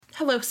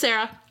Hello,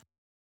 Sarah.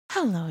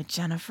 Hello,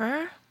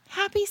 Jennifer.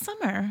 Happy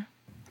summer.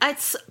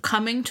 It's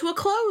coming to a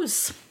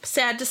close.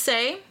 Sad to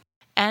say.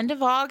 End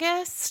of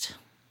August.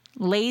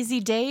 Lazy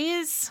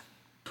days.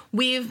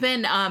 We've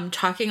been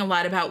talking a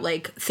lot about,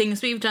 like,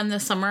 things we've done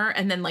this summer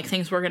and then, like,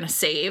 things we're going to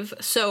save.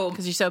 So,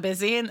 because you're so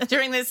busy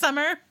during this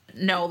summer?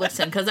 No,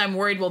 listen, because I'm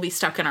worried we'll be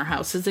stuck in our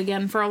houses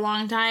again for a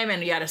long time and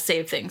we got to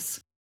save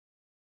things.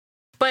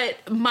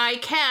 But my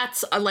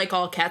cats, like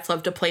all cats,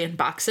 love to play in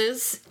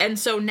boxes. And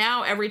so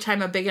now every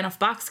time a big enough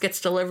box gets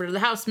delivered to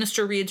the house,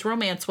 Mr. Reed's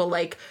Romance will,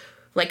 like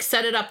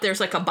set it up. There's,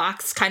 like, a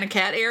box kind of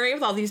cat area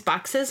with all these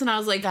boxes. And I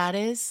was like... That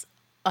is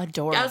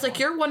adorable. I was like,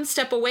 you're one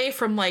step away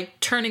from, like,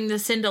 turning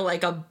this into,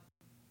 like, a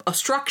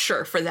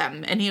structure for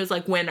them. And he was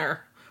like,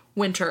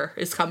 winter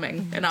is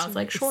coming. And I was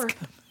like, sure.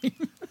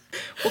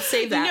 We'll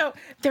save that. You know,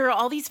 there are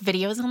all these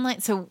videos online.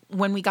 So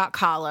when we got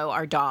Kahlo,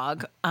 our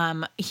dog,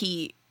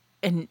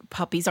 and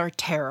puppies are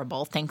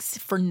terrible. Thanks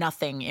for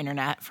nothing,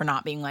 internet, for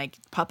not being like,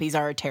 puppies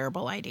are a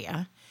terrible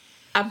idea.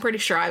 I'm pretty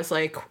sure I was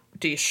like,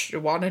 do you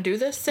want to do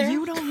this, Sarah?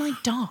 You don't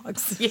like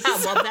dogs. Yeah,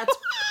 well, that's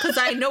because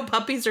I know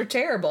puppies are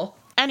terrible.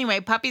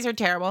 Anyway, puppies are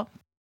terrible.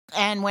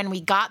 And when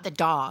we got the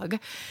dog,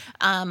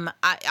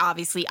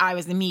 I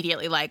was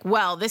immediately like,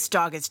 well, this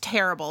dog is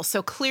terrible.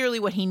 So clearly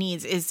what he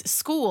needs is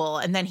school,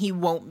 and then he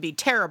won't be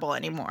terrible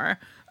anymore,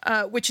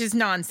 which is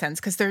nonsense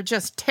because they're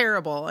just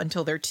terrible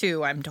until they're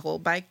 2, I'm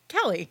told by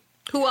Kelly.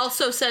 Who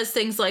also says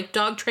things like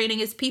dog training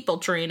is people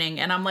training.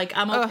 And I'm like,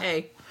 I'm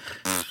okay.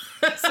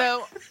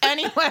 So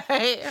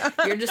anyway.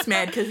 You're just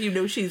mad because you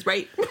know she's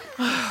right.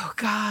 Oh,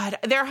 God.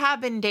 There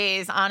have been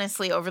days,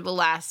 honestly, over the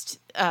last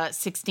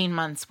 16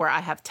 months where I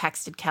have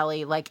texted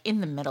Kelly, like,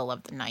 in the middle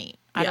of the night.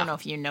 I don't know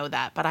if you know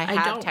that, but I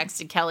have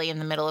texted Kelly in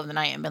the middle of the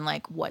night and been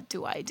like, what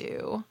do I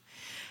do?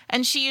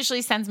 And she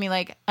usually sends me,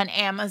 like, an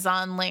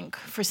Amazon link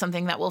for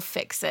something that will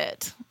fix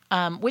it.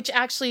 Which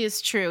actually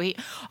is true.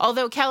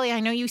 Although, Kelly, I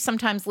know you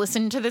sometimes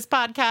listen to this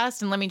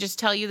podcast, and let me just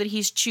tell you that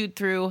he's chewed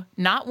through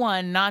not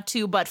 1, not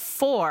 2, but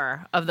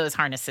 4 of those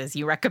harnesses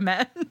you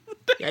recommend.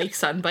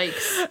 Yikes on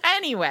bikes.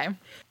 Anyway.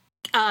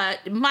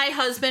 My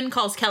husband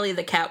calls Kelly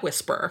the cat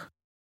whisperer.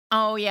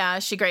 Oh, yeah.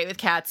 Is she great with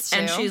cats, too?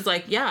 And she's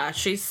like, yeah,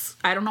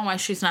 I don't know why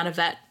she's not a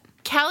vet.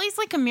 Kelly's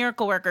like a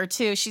miracle worker,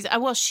 too. She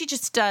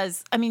just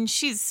does. I mean,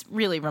 she's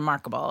really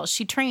remarkable.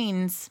 She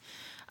trains...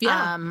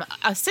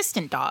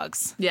 assistant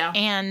dogs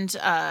and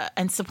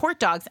support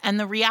dogs. And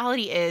the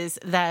reality is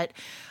that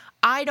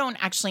I don't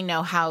actually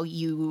know how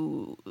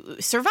you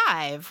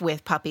survive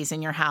with puppies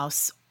in your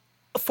house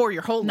for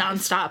your whole life.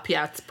 Nonstop.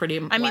 Yeah, it's pretty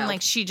wild. I mean,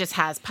 like, she just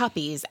has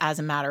puppies as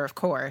a matter of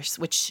course,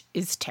 which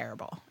is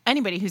terrible.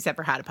 Anybody who's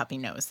ever had a puppy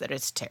knows that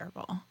it's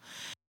terrible.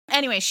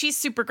 Anyway, she's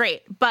super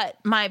great. But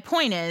my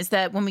point is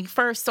that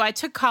so I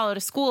took Kahlo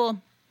to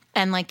school,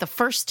 and like the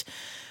first...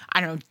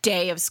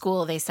 day of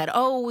school, they said,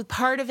 oh,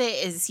 part of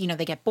it is,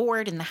 they get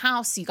bored in the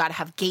house. So you got to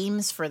have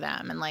games for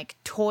them and like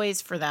toys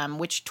for them,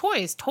 which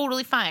toys,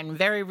 totally fine,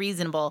 very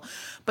reasonable.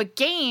 But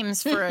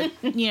games for a,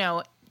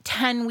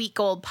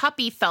 10-week-old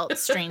puppy felt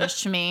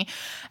strange to me.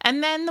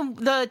 And then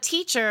the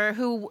teacher,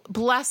 who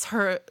bless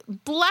her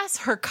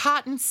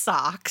cotton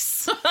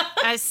socks,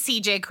 as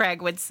CJ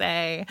Craig would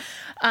say,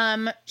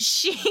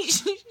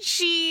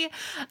 she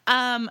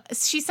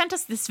sent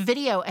us this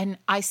video, and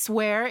I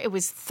swear it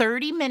was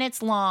 30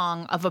 minutes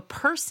long of a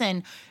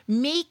person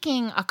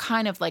making a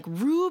kind of like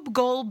Rube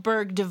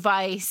Goldberg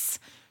device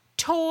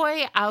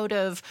toy out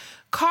of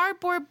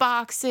cardboard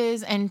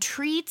boxes and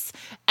treats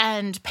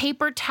and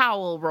paper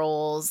towel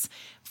rolls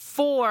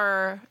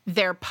for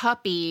their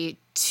puppy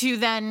to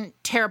then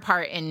tear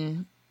apart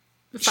in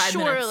 5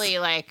 minutes.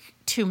 Like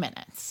 2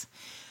 minutes.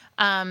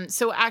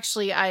 So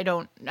actually I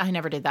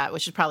never did that,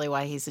 which is probably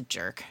why he's a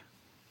jerk.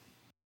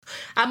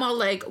 I'm all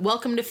like,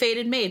 welcome to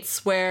Fated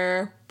Mates,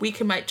 where we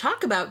might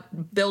talk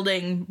about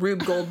building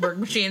Rube Goldberg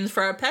machines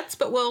for our pets,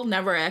 but we'll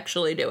never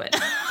actually do it.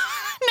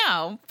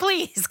 No,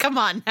 please, come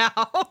on now.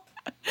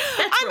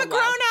 I'm a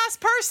grown-ass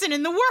person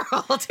in the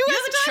world. Who you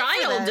has have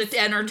a child to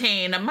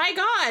entertain. My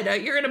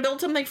God, you're going to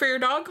build something for your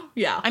dog?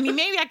 Yeah. I mean,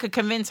 maybe I could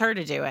convince her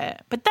to do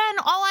it. But then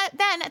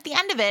at the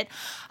end of it,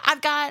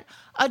 I've got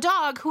a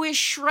dog who is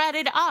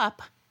shredded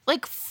up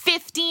like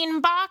 15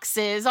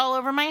 boxes all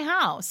over my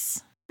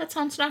house. That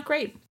sounds not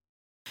great.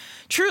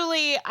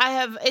 Truly,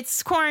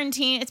 it's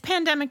quarantine. It's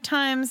pandemic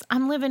times.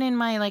 I'm living in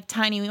my like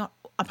tiny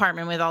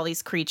apartment with all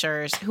these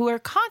creatures who are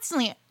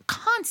constantly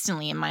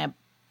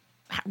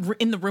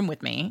in the room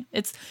with me.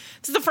 This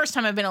is the first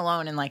time I've been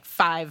alone in like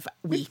 5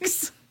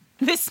 weeks.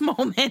 This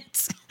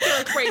moment.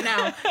 Like right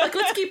now. Like,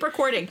 let's keep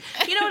recording.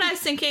 You know what I was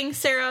thinking,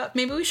 Sarah?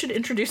 Maybe we should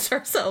introduce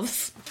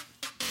ourselves.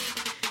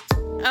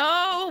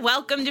 Oh,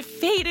 welcome to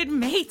Fated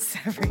Mates,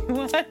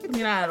 everyone.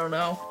 I don't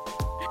know.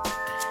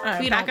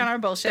 Back on our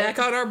bullshit. Back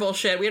on our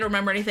bullshit. We don't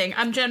remember anything.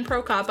 I'm Jen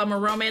Prokop. I'm a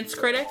romance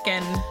critic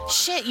and...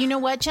 Shit, you know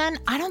what, Jen?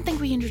 I don't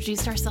think we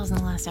introduced ourselves in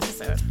the last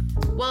episode.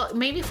 Well,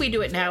 maybe if we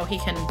do it now, he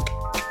can...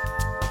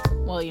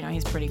 Well,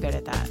 he's pretty good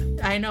at that.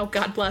 I know.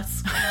 God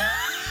bless.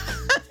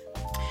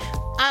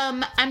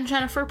 I'm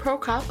Jennifer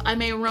Prokop.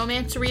 I'm a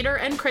romance reader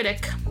and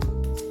critic.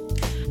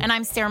 And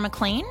I'm Sarah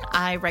McLean.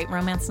 I write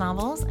romance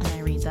novels and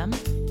I read them.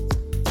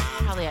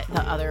 Probably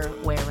the other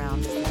way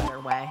around is the better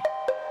way.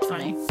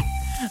 Funny.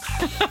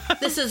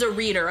 This is a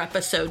reader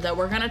episode, though.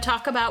 We're going to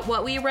talk about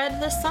what we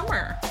read this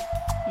summer.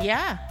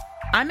 Yeah.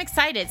 I'm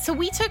excited. So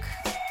we took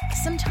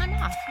some time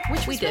off,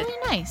 which was really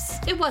nice.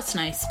 It was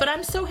nice, but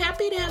I'm so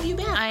happy to have you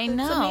back. I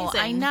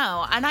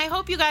know. And I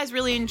hope you guys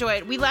really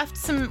enjoyed. We left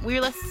some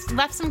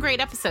great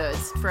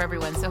episodes for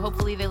everyone, so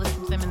hopefully they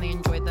listened to them and they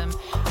enjoyed them.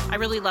 I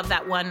really love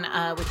that one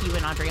with you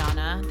and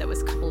Adriana that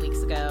was a couple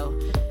weeks ago.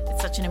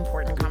 It's such an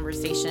important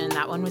conversation.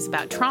 That one was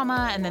about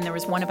trauma, and then there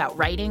was one about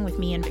writing with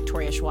me and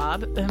Victoria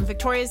Schwab.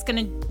 Victoria's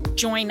going to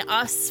join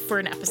us for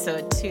an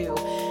episode, too,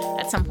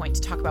 at some point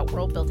to talk about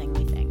world building,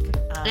 we think.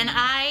 And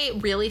I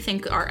really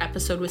think our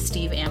episode with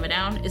Steve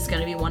Amadown is going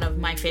to be one of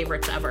my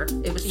favorites ever.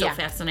 It was so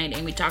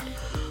fascinating. We talked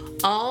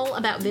all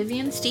about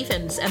Vivian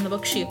Stephens and the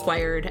book she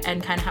acquired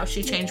and kind of how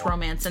she changed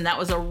romance, and that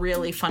was a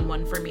really fun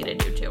one for me to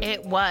do, too.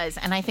 It was,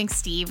 and I think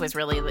Steve was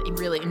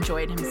really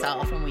enjoyed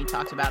himself when we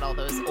talked about all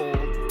those old,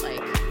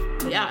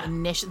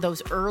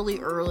 those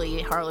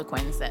early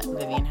Harlequins that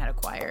Vivian had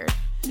acquired.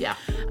 Yeah.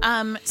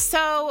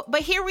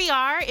 But here we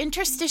are,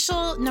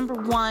 Interstitial number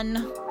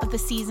 1 of the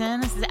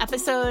season. This is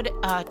episode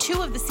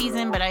 2 of the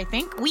season, but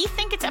we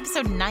think it's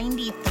episode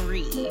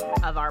 93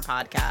 of our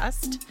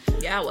podcast.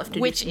 Yeah, we'll have to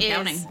do some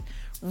counting. Which is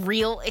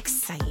real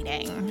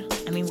exciting.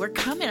 I mean, we're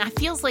coming. It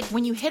feels like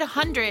when you hit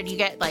 100, you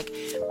get like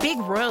big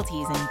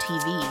royalties in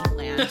TV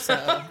land.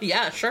 So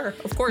yeah, sure,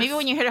 of course. Maybe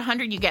when you hit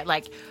 100, you get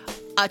like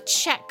a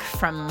check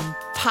from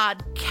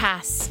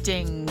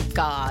podcasting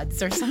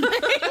gods or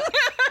something.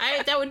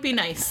 That would be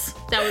nice.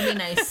 That would be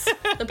nice.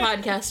 The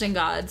podcasting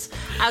gods.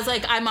 I was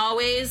like, I'm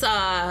always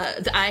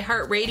the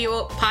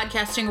iHeartRadio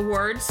podcasting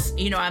awards.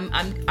 You know,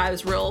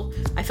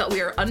 I felt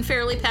we were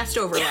unfairly passed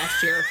over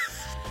last year.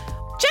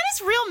 Jen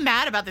is real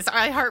mad about this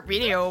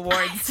iHeartRadio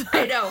awards.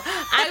 I know.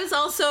 I was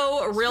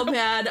also real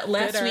mad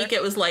last week.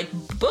 It was like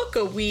book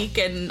a week,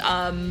 and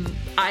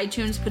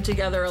iTunes put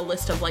together a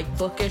list of like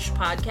bookish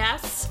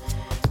podcasts.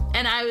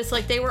 And I was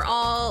like,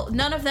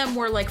 none of them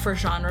were like for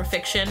genre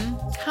fiction.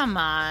 Come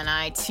on,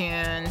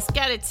 iTunes,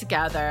 get it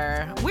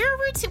together. We're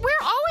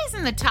always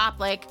in the top.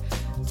 Like,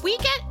 we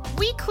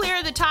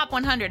clear the top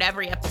 100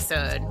 every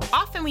episode.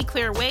 Often we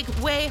clear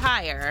way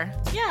higher.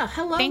 Yeah,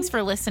 hello. Thanks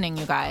for listening,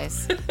 you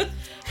guys.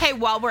 Hey,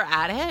 while we're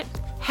at it,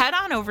 head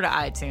on over to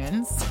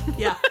iTunes.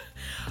 Yeah.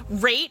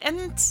 Rate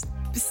and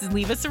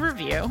leave us a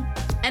review.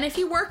 And if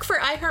you work for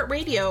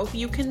iHeartRadio,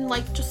 you can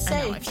just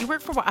say. I know, if you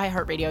work for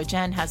iHeartRadio,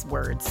 Jen has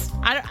words.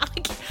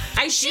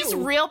 She's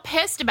do. real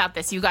pissed about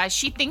this, you guys.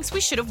 She thinks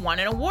we should have won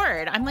an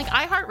award. I'm like,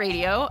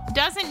 iHeartRadio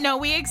doesn't know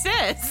we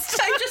exist.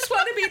 I just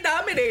want to be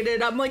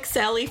nominated. I'm like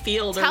Sally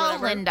Field or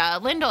whatever. Linda.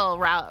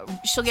 Linda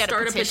she'll get a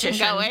petition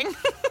going.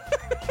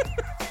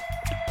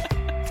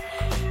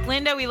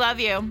 Linda, we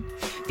love you.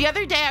 The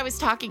other day I was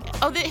talking.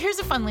 Here's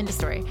a fun Linda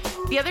story.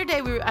 The other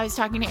day I was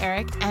talking to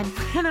Eric,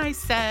 and I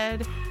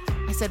said,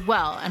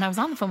 well, and I was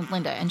on the phone with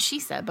Linda, and she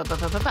said,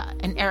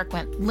 and Eric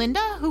went, Linda,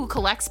 who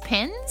collects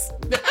pins?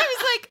 I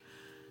was like,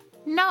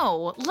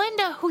 no,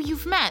 Linda, who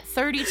you've met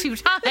 32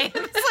 times. It's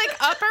like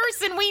a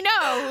person we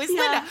know who's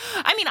Linda.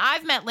 I mean,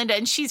 I've met Linda,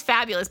 and she's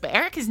fabulous, but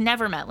Eric has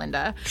never met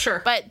Linda.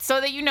 Sure. But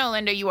so that you know,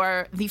 Linda, you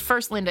are the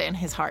first Linda in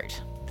his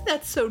heart.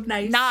 That's so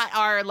nice. Not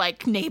our,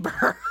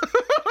 neighbor.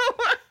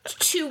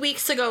 2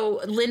 weeks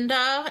ago,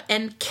 Linda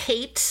and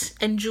Kate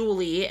and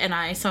Julie and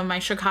I, some of my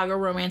Chicago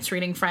romance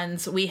reading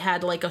friends, we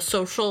had a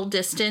social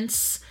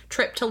distance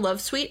trip to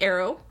Love Sweet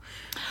Arrow.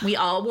 We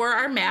all wore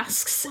our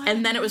masks,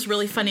 and then it was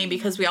really funny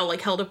because we all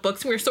held up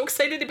books. We were so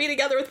excited to be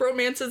together with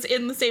romances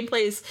in the same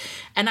place.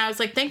 And I was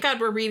like, thank God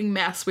we're reading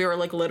masks. We were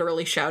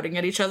literally shouting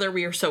at each other.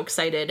 We were so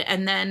excited.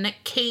 And then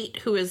Kate,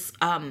 who is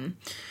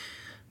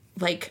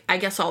I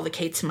guess all the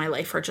Kates in my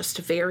life are just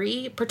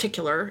very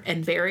particular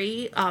and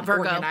very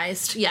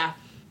organized. Yeah.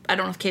 I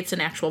don't know if Kate's an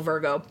actual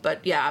Virgo,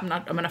 but yeah, I'm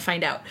going to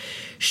find out.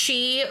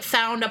 She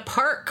found a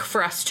park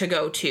for us to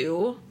go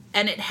to,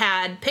 and it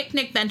had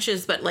picnic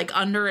benches, but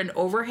under an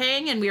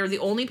overhang, and we were the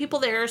only people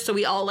there. So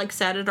we all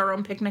sat at our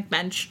own picnic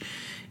bench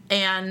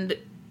and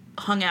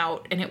hung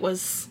out, and it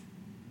was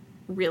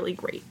really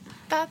great.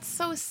 That's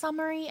so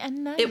summery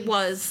and nice. It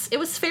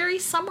was very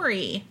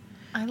summery.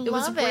 I love it. It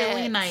was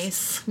really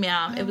nice.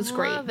 Yeah, it was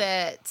great. I love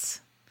it.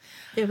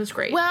 It was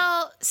great.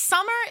 Well,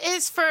 summer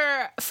is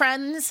for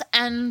friends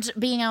and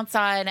being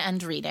outside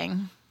and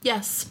reading.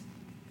 Yes,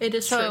 it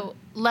is true. So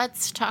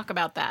let's talk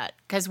about that,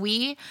 because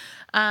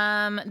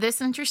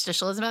this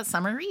interstitial is about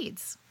summer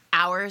reads.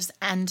 Ours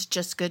and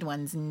just good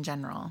ones in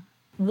general.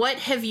 What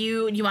do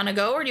you want to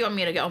go, or do you want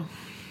me to go?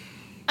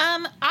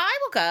 I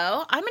will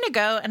go. I'm going to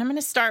go, and I'm going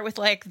to start with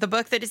the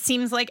book that it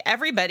seems like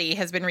everybody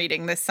has been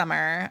reading this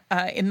summer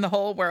in the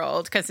whole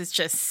world, because it's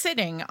just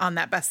sitting on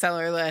that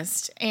bestseller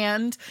list.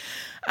 And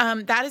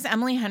that is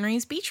Emily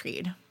Henry's Beach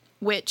Read,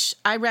 which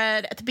I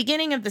read at the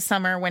beginning of the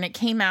summer when it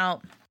came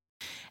out.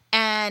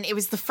 And it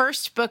was the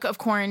first book of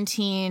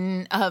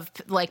quarantine of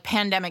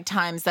pandemic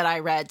times that I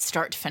read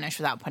start to finish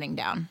without putting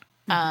down.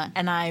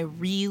 And I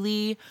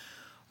really,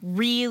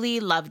 Really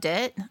loved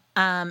it.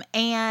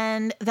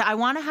 And I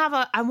want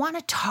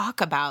to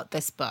talk about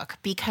this book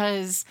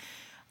because,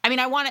 I mean,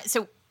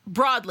 so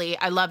broadly,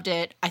 I loved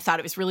it. I thought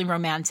it was really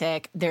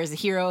romantic. There's a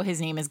hero. His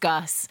name is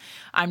Gus.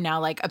 I'm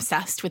now like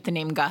obsessed with the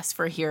name Gus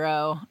for a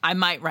hero. I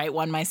might write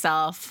one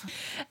myself.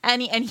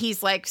 And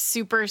he's like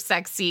super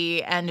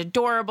sexy and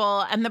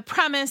adorable. And the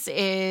premise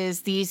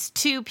is these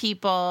two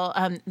people,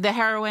 the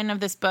heroine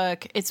of this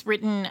book, it's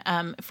written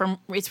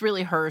it's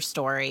really her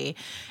story.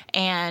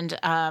 And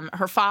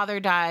her father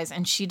dies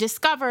and she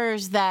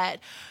discovers that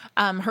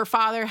her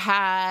father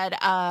had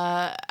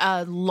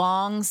a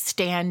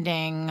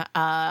long-standing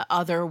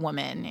other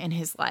woman in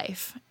his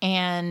life,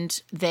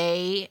 and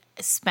they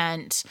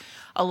spent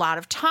a lot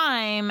of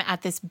time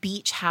at this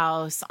beach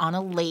house on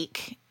a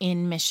lake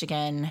in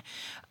Michigan.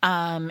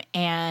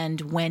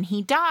 And when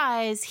he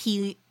dies,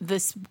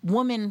 this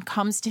woman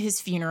comes to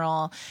his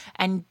funeral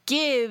and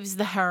gives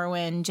the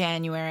heroine,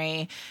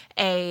 January,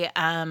 a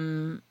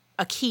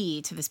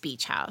key to this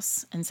beach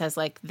house and says,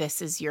 like,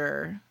 this is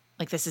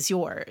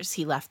yours.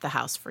 He left the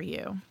house for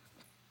you.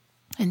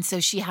 And so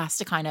she had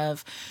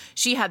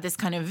this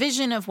kind of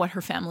vision of what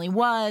her family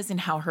was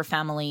and how her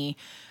family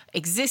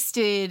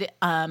existed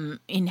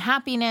in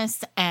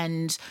happiness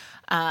and,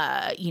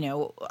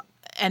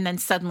 and then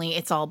suddenly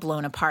it's all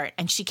blown apart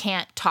and she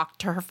can't talk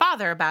to her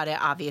father about it,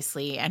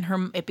 obviously.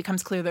 And it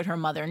becomes clear that her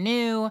mother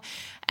knew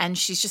and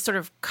she's just sort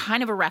of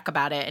kind of a wreck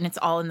about it. And it's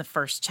all in the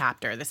first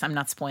chapter. I'm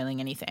not spoiling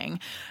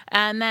anything.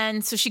 And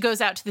then, so she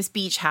goes out to this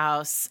beach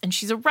house and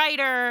she's a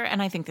writer.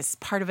 And I think this is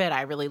part of it.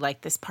 I really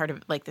like this part of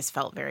it. Like, this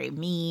felt very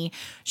me.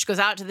 She goes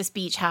out to this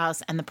beach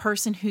house and the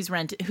person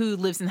who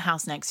lives in the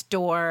house next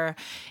door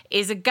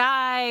is a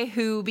guy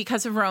who,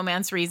 because of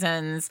romance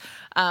reasons,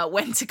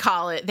 went to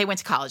college. They went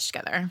to college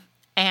together.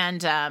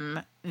 And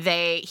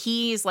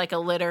he's like a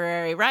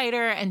literary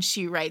writer and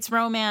she writes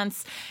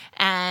romance,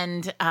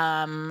 and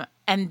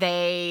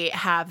they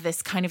have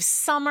this kind of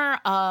summer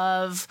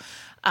of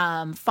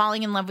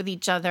falling in love with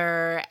each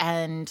other,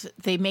 and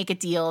they make a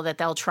deal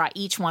that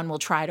each one will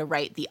try to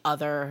write the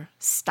other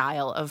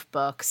style of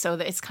book. So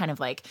that it's kind of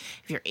like,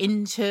 if you're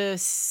into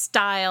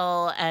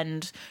style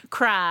and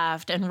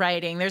craft and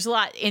writing, there's a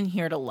lot in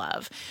here to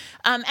love.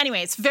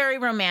 Anyway, it's very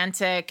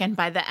romantic, and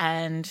by the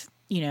end,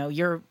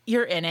 you're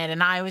in it.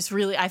 And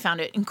I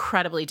found it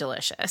incredibly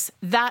delicious.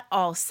 That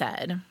all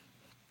said,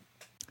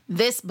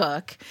 this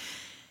book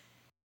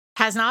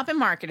has not been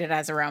marketed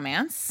as a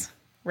romance,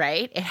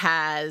 right? It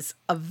has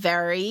a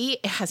very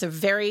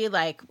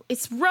like,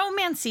 it's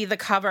romancy, the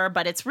cover,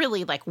 but it's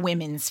really like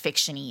women's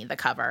fiction-y, the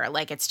cover.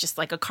 Like, it's just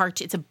like a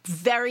cartoon. It's a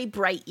very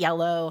bright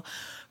yellow,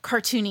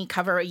 cartoony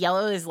cover.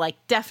 Yellow is like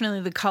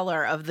definitely the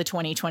color of the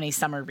 2020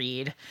 summer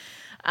read.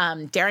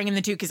 Daring and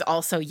the Duke is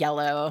also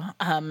yellow.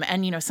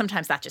 And,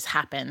 sometimes that just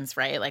happens,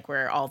 right? Like,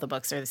 where all the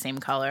books are the same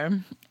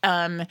color.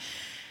 So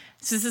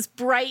it's this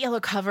bright yellow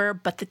cover,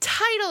 but the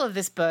title of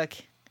this book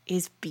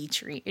is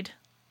Beach Read.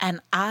 And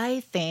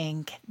I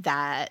think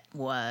that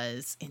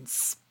was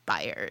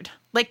inspired.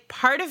 Like,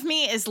 part of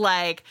me is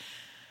like,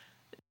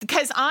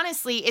 because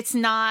honestly,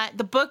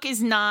 the book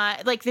is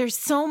not, like, there's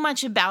so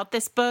much about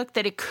this book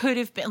that it could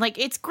have been, like,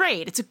 it's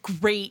great. It's a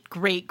great,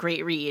 great,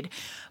 great read.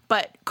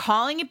 But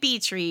calling it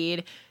Beach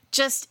Read,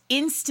 just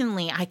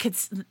instantly, I could,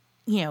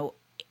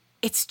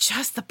 it's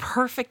just the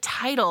perfect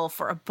title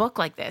for a book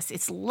like this.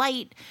 It's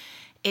light.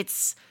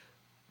 It's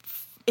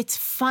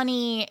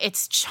funny.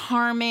 It's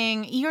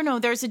charming.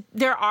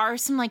 There are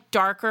some like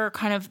darker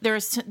kind of,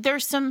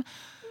 there's some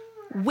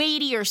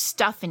weightier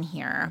stuff in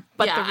here.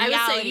 But yeah, the reality,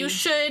 I would say you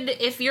should,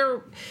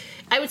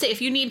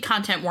 if you need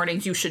content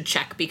warnings, you should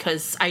check,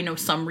 because I know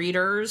some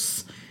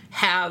readers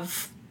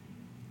have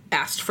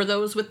asked for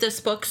those with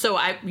this book. So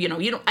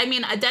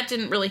that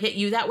didn't really hit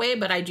you that way,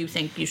 but I do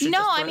think you should.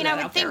 No, I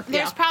would think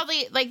there's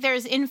probably like,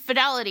 there's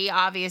infidelity,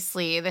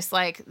 obviously.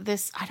 I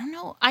don't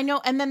know. I know.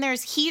 And then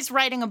he's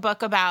writing a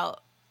book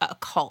about a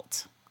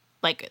cult.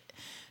 Like,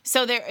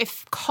 so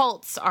if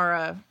cults are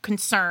a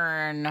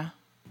concern.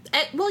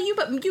 Well,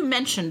 you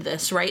mentioned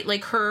this, right?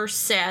 Like, her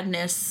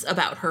sadness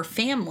about her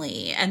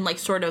family and like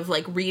sort of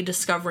like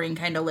rediscovering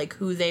kind of like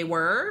who they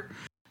were.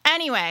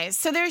 Anyway,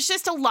 so there's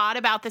just a lot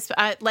about this.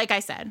 Like I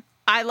said,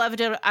 I loved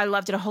it. I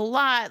loved it a whole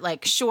lot.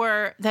 Like,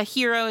 sure, the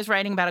hero is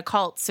writing about a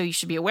cult, so you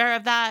should be aware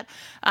of that.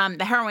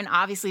 The heroine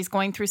obviously is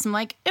going through some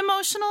like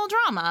emotional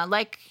drama.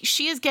 Like,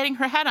 she is getting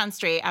her head on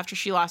straight after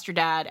she lost her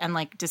dad and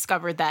like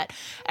discovered that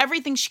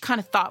everything she kind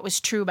of thought was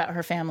true about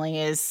her family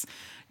is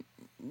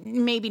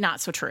maybe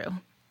not so true.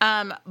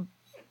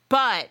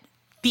 But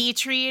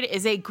Beach Read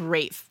is a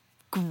great,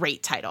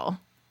 great title.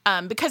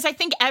 Because I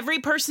think every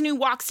person who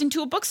walks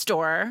into a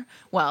bookstore,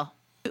 well,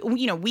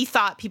 we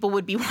thought people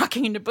would be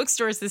walking into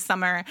bookstores this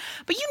summer,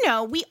 but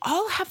we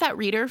all have that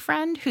reader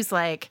friend who's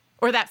like,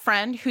 or that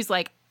friend who's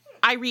like,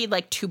 I read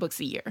like 2 books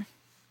a year.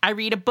 I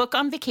read a book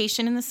on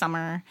vacation in the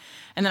summer,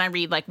 and then I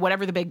read like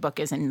whatever the big book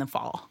is in the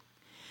fall.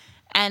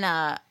 And,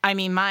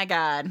 my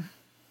God,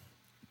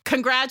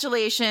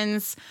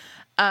 congratulations.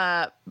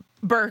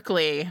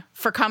 Berkeley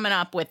for coming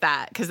up with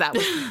that, because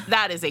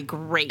that is a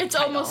great It's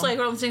title. almost like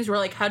one of those things where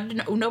like, how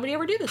did nobody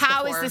ever do this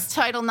How before? is this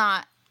title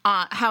not,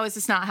 how has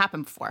this not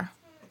happened before?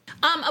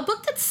 A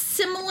book that's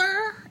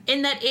similar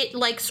in that it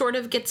like sort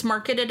of gets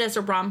marketed as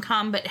a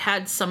rom-com but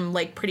had some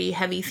like pretty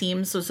heavy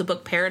themes was the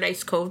book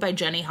Paradise Cove by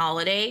Jenny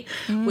Holiday,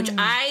 which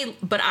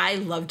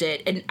I loved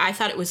it, and I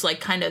thought it was like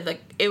kind of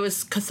it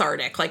was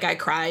cathartic. Like I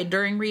cried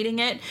during reading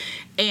it.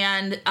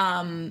 And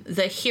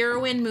the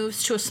heroine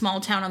moves to a small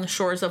town on the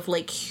shores of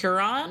Lake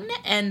Huron,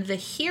 and the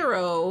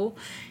hero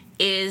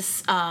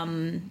is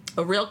a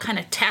real kind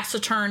of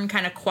taciturn,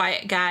 kind of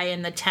quiet guy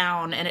in the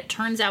town, and it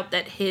turns out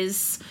that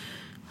his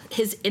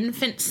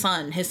infant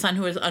son, his son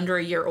who was under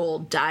a year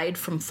old, died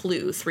from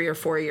flu 3 or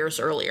 4 years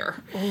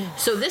earlier. Ooh,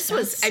 so this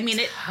was, I mean,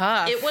 it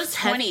was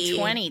heavy.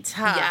 2020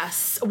 tough.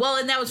 Yes. Well,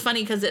 and that was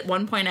funny because at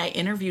one point I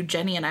interviewed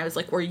Jenny and I was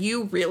like, were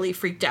you really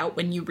freaked out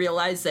when you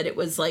realized that it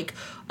was like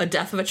a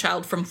death of a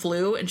child from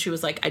flu? And she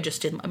was like, I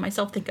just didn't let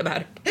myself think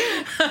about it.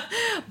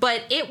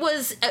 But it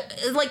was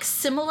like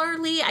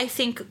similarly, I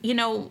think, you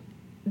know,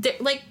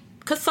 like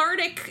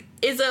cathartic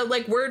is a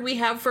like word we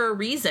have for a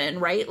reason,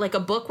 right? Like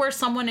a book where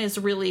someone is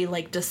really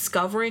like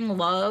discovering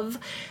love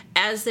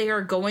as they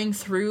are going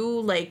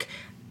through like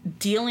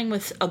dealing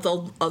with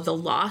the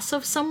loss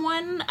of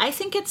someone. I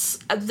think it's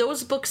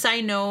those books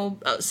I know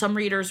some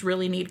readers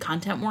really need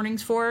content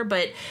warnings for,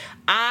 but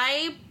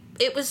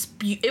it was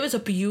a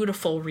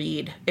beautiful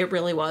read. It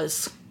really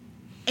was.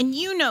 And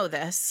you know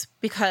this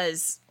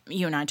because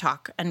you and I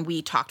talk, and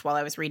we talked while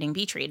I was reading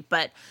Beach Read,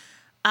 but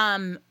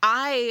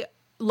I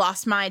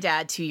lost my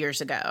dad 2 years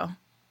ago.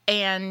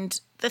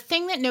 And the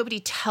thing that nobody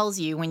tells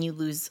you when you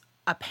lose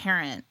a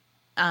parent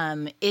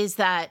is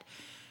that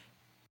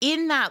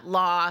in that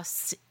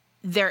loss,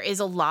 there is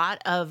a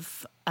lot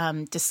of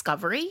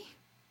discovery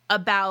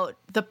about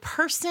the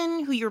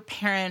person who your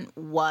parent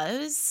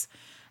was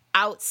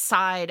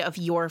outside of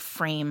your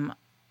frame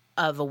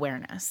of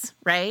awareness,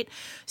 right?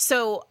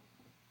 So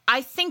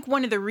I think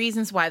one of the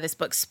reasons why this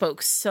book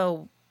spoke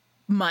so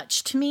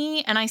much to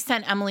me, and I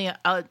sent Emily,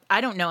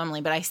 I don't know Emily,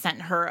 but I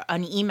sent her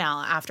an email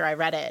after I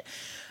read it.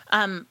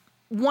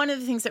 One of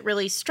the things that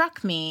really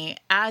struck me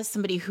as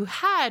somebody who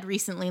had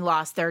recently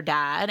lost their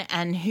dad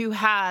and who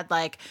had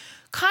like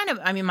kind of,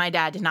 I mean, my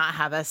dad did not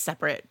have a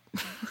separate,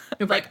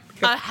 like,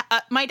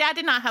 my dad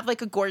did not have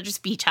like a gorgeous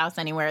beach house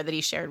anywhere that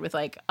he shared with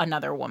like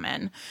another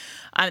woman.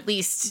 At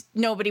least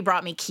nobody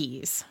brought me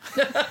keys,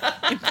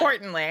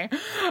 importantly.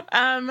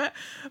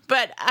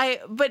 But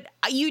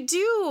you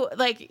do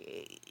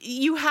like,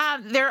 you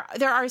have, there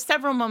are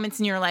several moments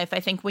in your life, I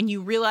think, when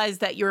you realize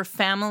that your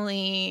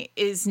family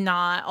is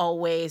not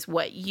always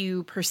what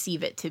you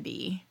perceive it to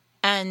be.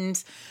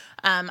 And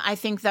I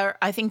think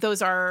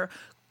those are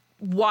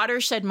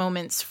watershed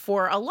moments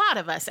for a lot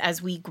of us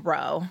as we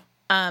grow.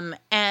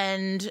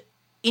 And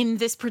in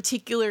this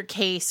particular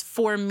case,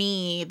 for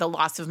me, the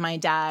loss of my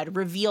dad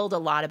revealed a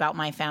lot about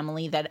my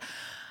family that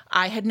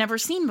I had never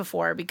seen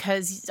before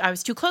because I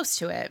was too close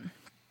to it.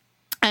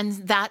 And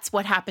that's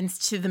what happens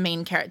to the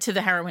main character, to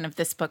the heroine of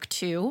this book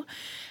too.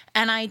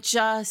 And I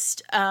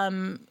just,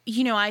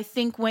 I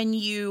think when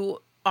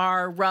you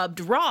are rubbed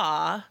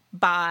raw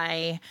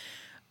by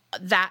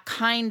that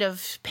kind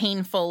of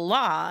painful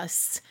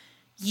loss,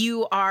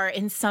 you are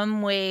in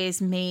some ways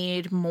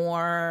made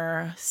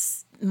more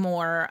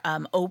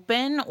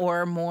open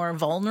or more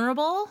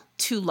vulnerable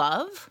to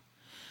love.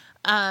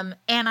 And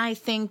I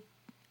think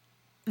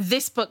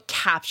this book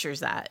captures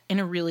that in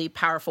a really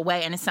powerful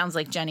way. And it sounds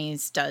like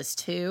Jenny's does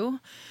too.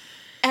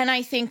 And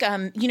I think,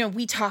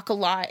 we talk a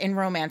lot in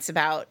romance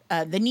about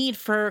the need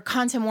for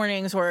content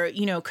warnings or,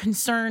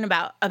 concern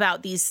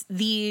about these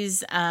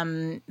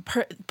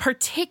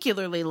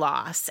particularly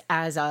loss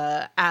as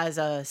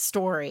a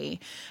story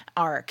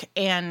arc.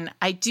 And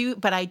I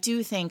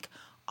do think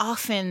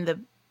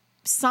often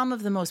some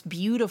of the most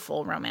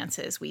beautiful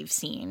romances we've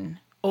seen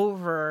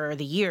over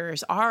the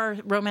years are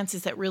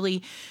romances that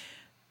really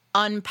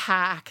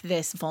unpack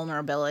this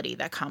vulnerability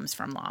that comes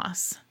from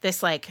loss.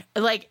 This like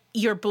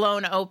you're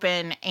blown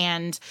open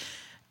and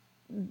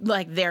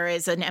like there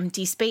is an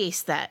empty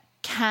space that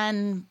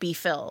can be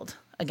filled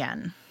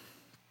again.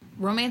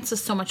 Romance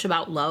is so much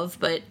about love,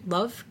 but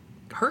love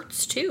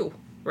hurts too,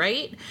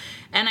 right?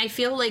 And I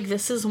feel like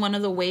this is one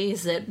of the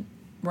ways that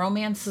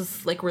romance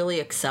is like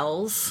really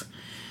excels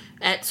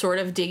at sort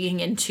of digging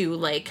into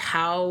like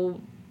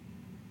how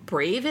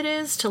brave it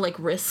is to like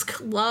risk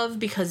love,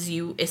 because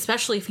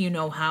especially if you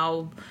know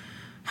how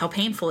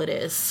painful it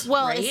is.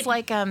 Well, right? It's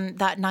like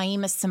that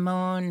Naima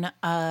Simone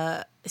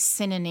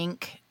Sin and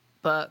Ink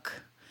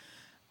book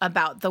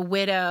about the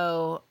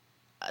widowed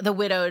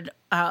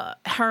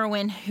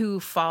heroine who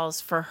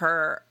falls for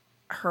her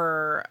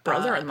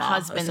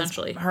brother-in-law,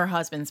 her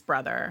husband's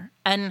brother.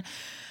 And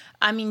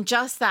I mean,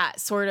 just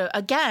that sort of,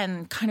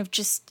 again, kind of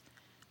just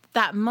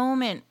that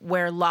moment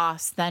where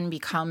loss then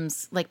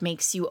becomes like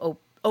makes you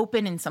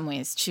open in some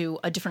ways to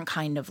a different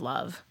kind of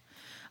love.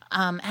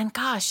 And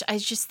gosh,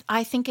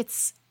 I think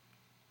it's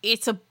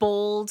a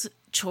bold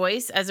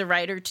choice as a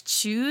writer to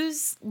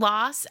choose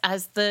loss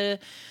as the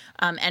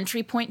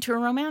entry point to a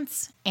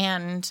romance.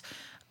 And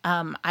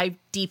I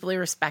deeply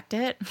respect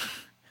it.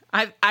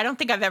 I don't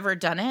think I've ever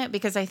done it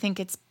because I think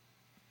it's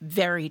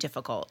very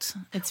difficult.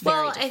 It's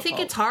very difficult. I think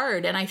it's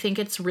hard, and I think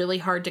it's really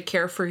hard to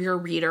care for your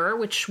reader,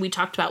 which we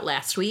talked about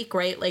last week,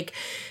 right? Like,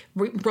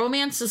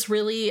 romance is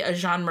really a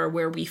genre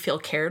where we feel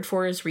cared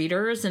for as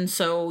readers, and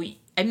so,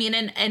 I mean,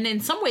 and in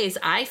some ways,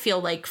 I feel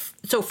like,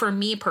 so for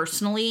me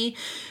personally,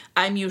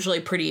 I'm usually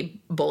pretty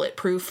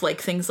bulletproof,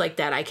 like, things like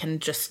that I can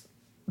just,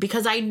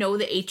 because I know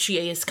the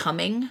HEA is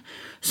coming,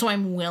 so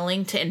I'm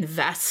willing to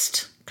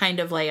invest kind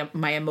of like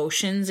my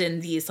emotions in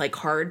these like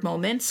hard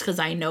moments because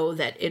I know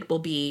that it will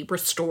be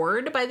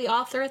restored by the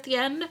author at the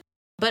end.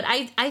 But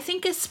I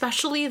think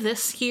especially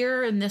this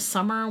year and this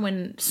summer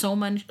when so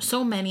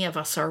many of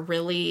us are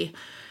really,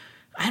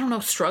 I don't know,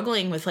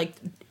 struggling with, like,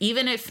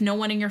 even if no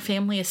one in your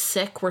family is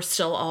sick, we're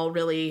still all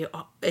really,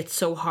 it's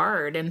so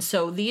hard. And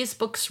so these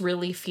books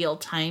really feel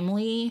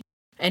timely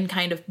and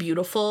kind of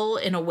beautiful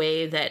in a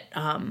way that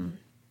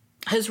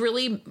has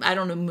really, I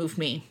don't know, moved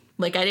me.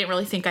 Like, I didn't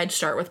really think I'd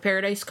start with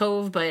Paradise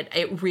Cove, but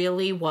it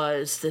really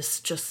was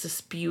this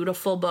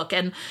beautiful book.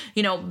 And,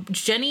 you know,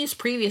 Jenny's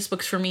previous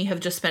books for me have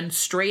just been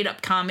straight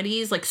up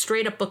comedies, like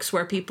straight up books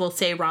where people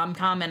say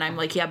rom-com, and I'm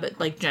like, yeah, but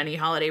like Jenny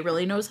Holiday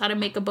really knows how to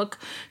make a book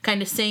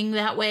kind of sing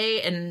that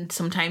way. And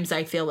sometimes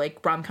I feel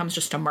like rom-com's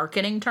just a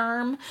marketing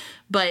term.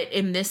 But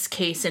in this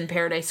case, in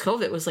Paradise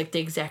Cove, it was like the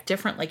exact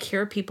different. Like,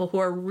 here are people who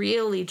are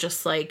really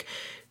just like,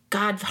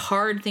 God,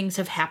 hard things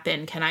have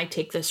happened. Can I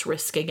take this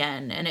risk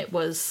again? And it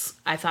was,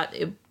 I thought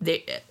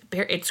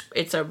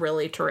it's a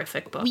really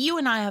terrific book. You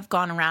and I have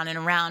gone around and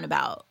around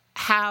about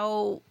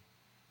how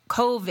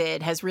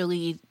COVID has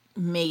really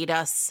made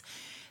us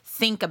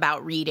think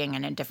about reading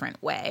in a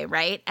different way,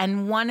 right?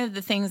 And one of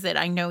the things that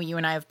I know you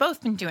and I have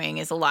both been doing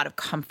is a lot of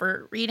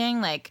comfort reading,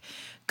 like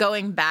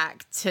going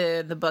back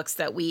to the books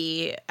that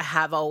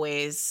have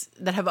always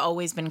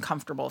been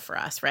comfortable for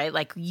us, right?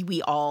 Like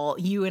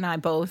you and I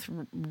both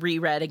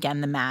reread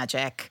again The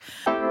Magic.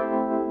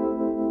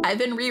 I've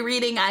been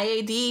rereading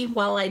IAD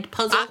while I'd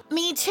puzzle.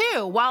 Me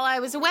too. While I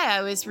was away,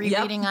 I was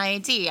rereading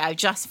IAD. I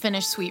just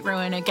finished Sweet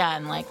Ruin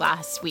again, like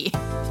last week.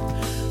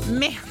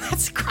 Man,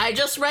 that's crazy. I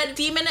just read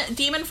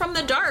Demon from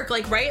the Dark,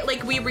 like, right?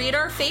 Like, we read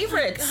our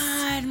favorites.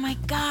 My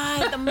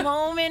God. The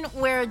moment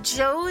where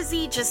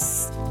Josie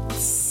just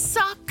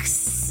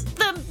sucks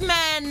the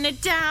men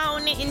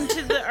down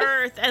into the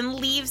earth and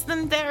leaves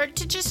them there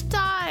to just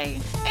die.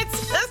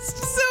 It's just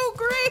so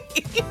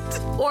great.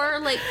 Or,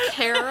 like,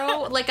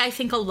 Caro. Like, I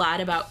think a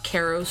lot about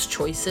Caro's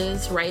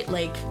choices, right?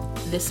 Like,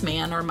 this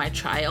man or my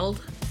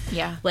child.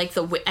 Yeah. Like,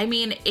 I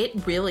mean, it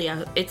really,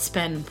 it's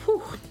been,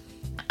 whew.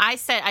 I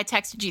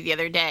texted you the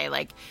other day,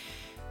 like,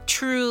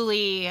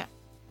 truly,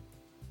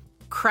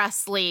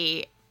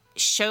 Cressley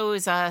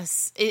shows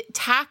us, it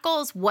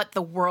tackles what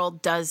the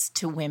world does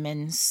to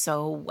women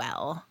so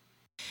well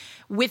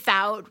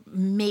without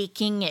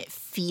making it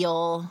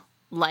feel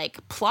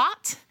like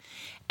plot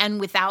and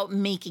without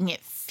making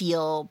it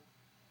feel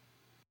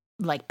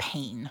like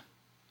pain.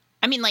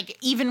 I mean, like,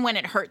 even when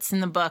it hurts in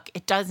the book,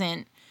 it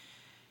doesn't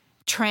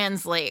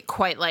translate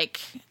quite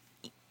like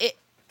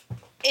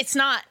it's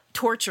not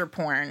torture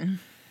porn.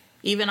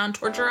 Even on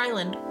Torture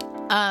Island.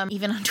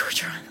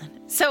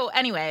 So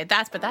anyway,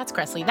 that's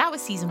Cressley. That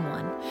was season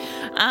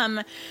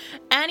 1.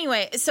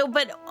 Anyway, so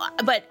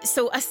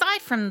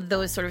aside from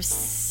those sort of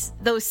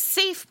those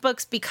safe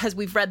books because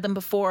we've read them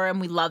before and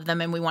we love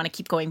them and we want to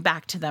keep going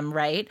back to them,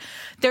 right?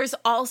 There's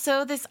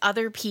also this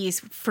other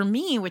piece for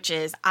me, which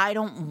is I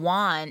don't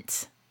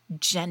want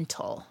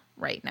gentle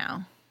right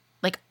now.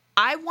 Like,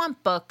 I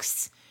want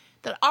books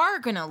that are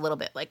going to a little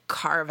bit like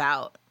carve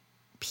out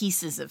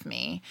pieces of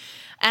me.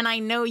 And I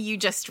know you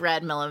just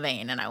read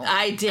Millavane, and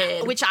I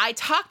did, which I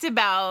talked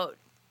about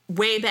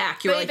way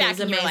back. You were like, it was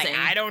amazing. Like,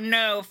 I don't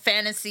know,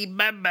 fantasy,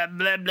 blah, blah,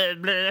 blah, blah,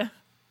 blah.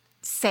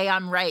 Say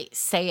I'm right.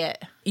 Say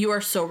it. You are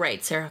so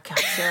right, Sarah. God,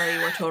 Sarah,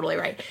 you were totally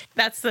right.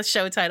 That's the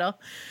show title.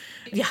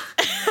 Yeah.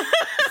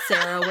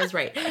 Sarah was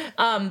right.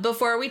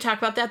 Before we talk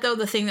about that, though,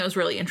 the thing that was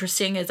really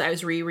interesting is I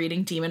was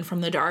rereading Demon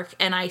from the Dark,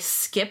 and I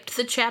skipped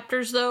the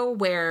chapters, though,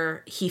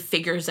 where he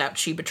figures out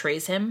she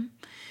betrays him.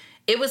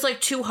 It was, like,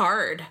 too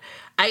hard.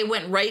 I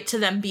went right to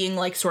them being,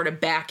 like, sort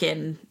of back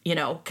in, you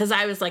know, because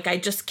I was like, I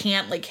just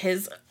can't, like,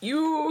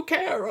 you,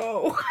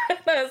 Caro.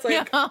 I was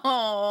like,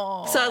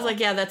 oh. So I was like,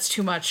 yeah, that's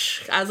too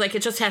much. I was like,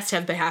 it just has to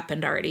have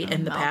happened already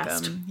in the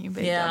past. You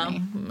big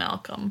dummy.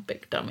 Malcolm,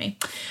 big dummy.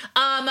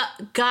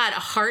 God, A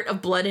Heart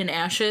of Blood and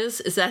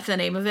Ashes. Is that the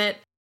name of it?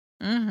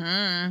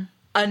 Mm-hmm.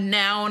 A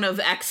noun of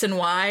X and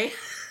Y.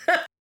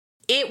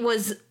 It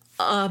was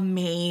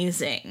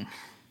amazing,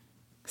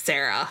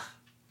 Sarah.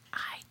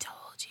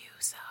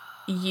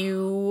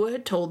 You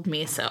told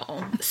me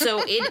so.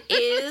 So it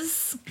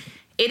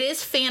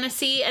is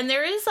fantasy, and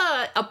there is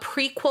a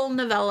prequel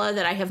novella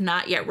that I have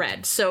not yet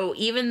read. So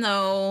even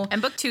though...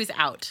 And book 2 is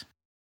out.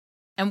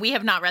 And we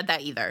have not read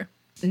that either.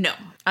 No.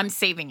 I'm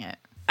saving it.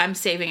 I'm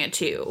saving it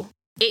too.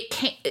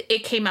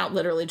 It came out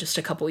literally just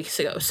a couple weeks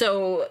ago.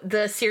 So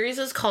the series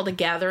is called A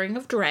Gathering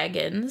of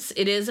Dragons.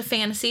 It is a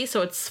fantasy,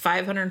 so it's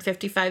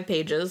 555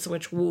 pages,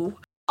 which woo.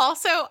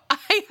 Also,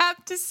 I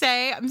have to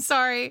say, I'm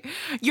sorry,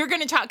 you're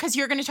going to talk about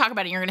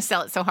it. You're going to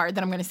sell it so hard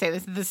that I'm going to say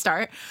this at the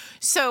start.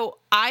 So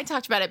I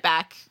talked about it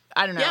back.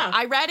 I don't know. Yeah.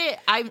 I read it.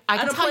 I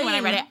can tell you when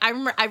I read it. I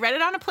remember I read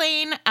it on a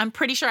plane. I'm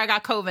pretty sure I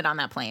got COVID on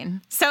that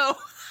plane. So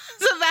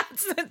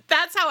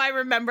that's how I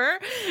remember.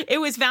 It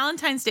was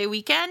Valentine's Day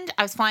weekend.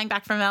 I was flying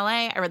back from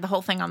LA. I read the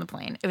whole thing on the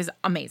plane. It was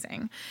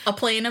amazing. A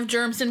plane of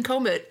germs and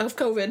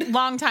COVID.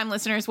 Longtime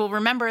listeners will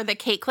remember that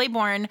Kate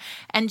Claiborne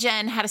and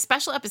Jen had a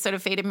special episode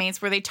of Fated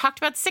Mates where they talked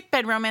about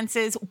sickbed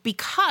romances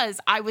because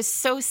I was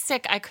so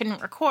sick I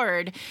couldn't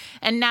record.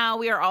 And now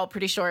we are all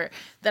pretty sure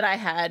that I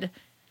had,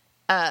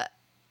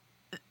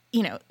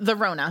 the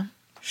Rona.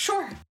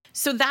 Sure.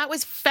 So that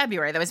was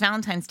February. That was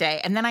Valentine's Day.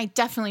 And then I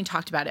definitely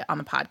talked about it on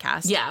the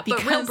podcast. Yeah,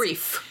 but real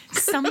brief.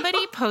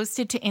 Somebody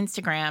posted to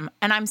Instagram,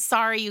 and I'm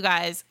sorry, you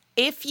guys.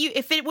 If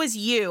it was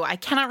you, I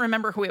cannot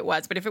remember who it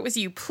was, but if it was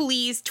you,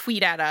 please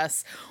tweet at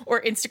us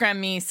or Instagram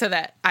me so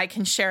that I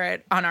can share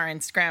it on our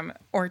Instagram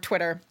or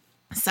Twitter.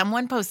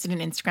 Someone posted an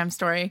Instagram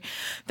story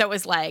that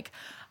was like,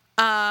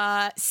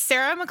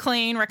 Sarah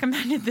McLean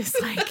recommended this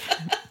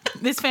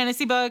this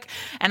fantasy book,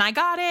 and I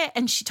got it,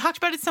 and she talked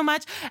about it so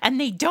much, and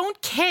they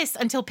don't kiss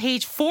until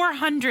page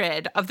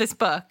 400 of this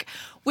book,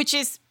 which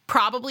is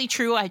probably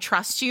true. I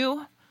trust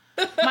you,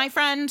 my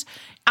friend,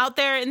 out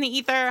there in the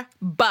ether,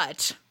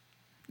 but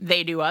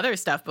they do other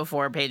stuff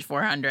before page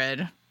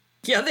 400.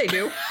 Yeah, they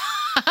do.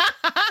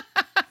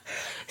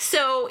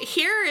 So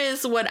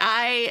here's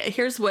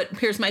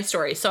my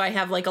story. So I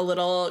have like a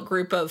little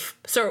group of,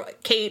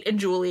 Kate and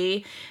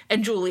Julie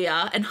and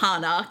Julia and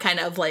Hannah kind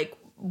of like,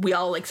 we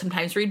all like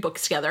sometimes read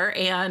books together.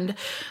 And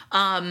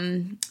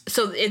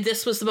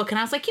this was the book. And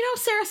I was like,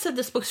 Sarah said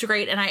this book's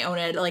great and I own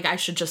it. Like I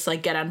should just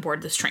like get on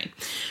board this train.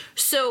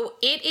 So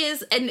it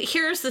is. And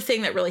here's the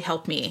thing that really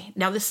helped me.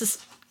 Now this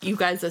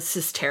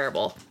is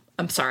terrible.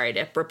 I'm sorry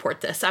to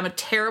report this. I'm a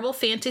terrible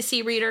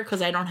fantasy reader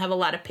because I don't have a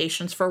lot of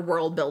patience for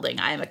world building.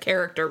 I am a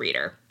character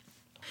reader.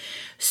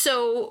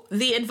 So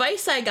the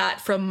advice I got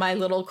from my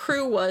little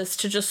crew was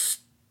to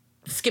just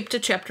skip to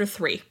chapter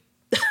 3.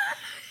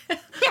 I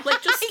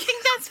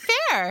think that's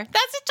fair.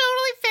 That's a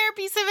totally fair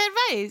piece of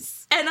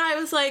advice. And I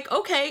was like,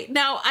 okay.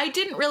 Now, I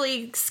didn't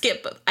really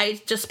skip.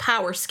 I just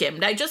power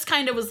skimmed. I just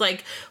kind of was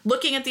like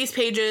looking at these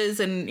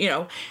pages and,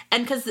 and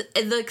because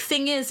the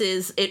thing is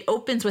it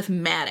opens with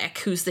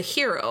Maddox, who's the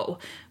hero,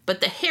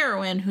 but the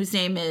heroine, whose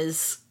name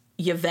is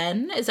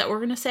Yvonne, is that what we're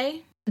going to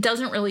say?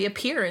 Doesn't really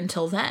appear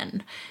until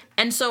then.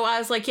 And so I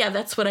was like, yeah,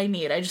 that's what I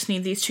need. I just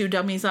need these two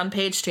dummies on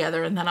page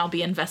together and then I'll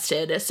be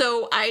invested.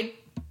 So I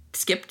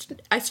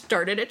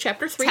started at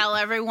chapter 3. Tell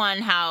everyone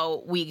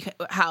how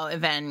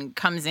Yvonne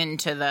comes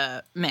into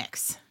the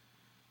mix.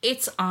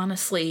 It's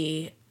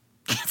honestly,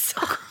 it's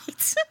so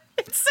great.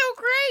 It's so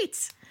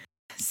great.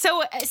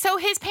 So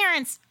his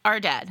parents are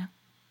dead.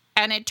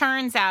 And it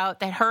turns out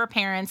that her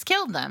parents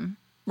killed them.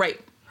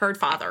 Right. Her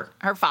father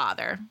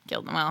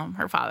killed them. Well,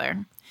 her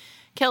father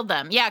killed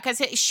them. Yeah,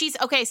 because she's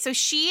okay. So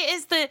she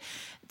is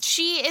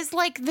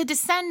like the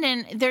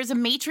descendant. There's a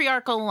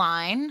matriarchal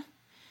line.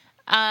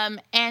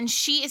 And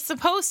she is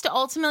supposed to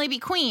ultimately be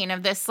queen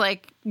of this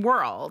like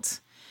world.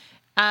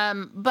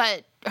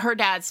 But her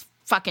dad's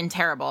fucking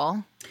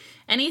terrible.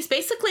 And he's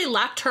basically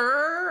locked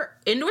her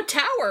into a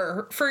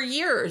tower for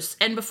years.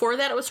 And before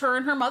that, it was her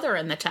and her mother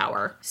in the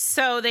tower.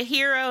 So the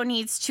hero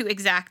needs to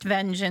exact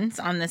vengeance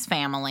on this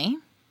family.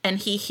 And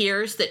he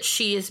hears that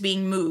she is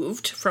being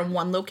moved from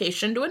one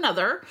location to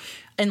another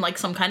in like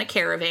some kind of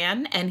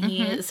caravan. And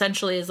he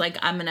essentially is like,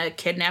 I'm going to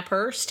kidnap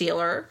her, steal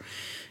her,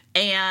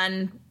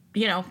 and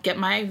get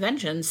my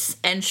vengeance.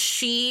 And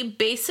she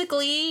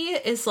basically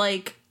is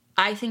like,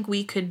 I think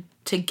we could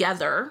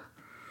together.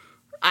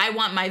 I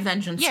want my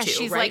vengeance too. Yeah,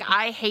 she's right? like,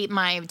 I hate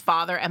my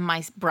father and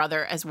my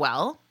brother as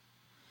well.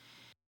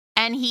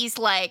 And he's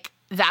like,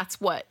 that's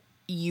what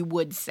you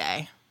would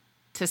say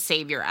to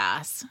save your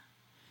ass.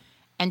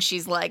 And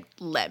she's like,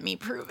 let me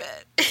prove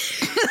it.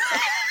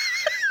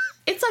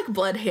 It's like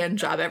blood hand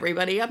job,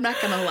 everybody. I'm not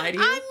going to lie to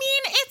you. I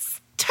mean, it's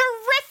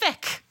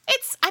terrific.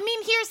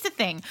 Here's the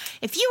thing.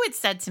 If you had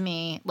said to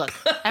me, look,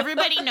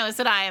 everybody knows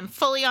that I am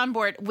fully on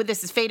board with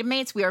this is Fated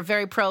Mates. We are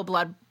very pro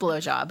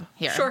blowjob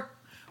here. Sure.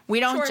 We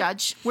don't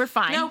judge. We're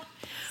fine. No,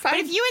 fine. But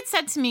if you had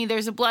said to me,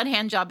 there's a blood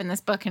hand job in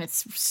this book and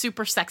it's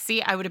super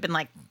sexy, I would have been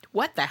like,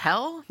 what the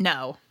hell?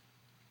 No,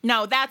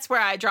 that's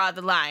where I draw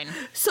the line.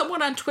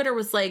 Someone on Twitter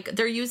was like,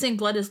 they're using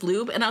blood as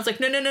lube. And I was like,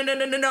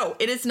 no.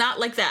 It is not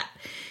like that.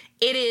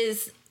 It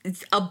is,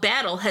 a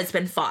battle has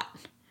been fought.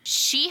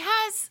 She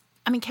has...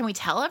 can we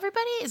tell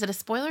everybody? Is it a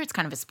spoiler? It's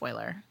kind of a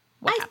spoiler.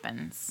 What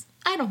happens?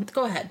 I don't.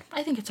 Go ahead.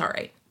 I think it's all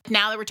right.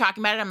 Now that we're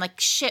talking about it, I'm like,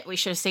 shit, we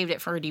should have saved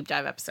it for a deep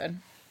dive episode.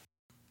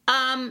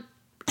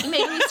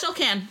 Maybe we still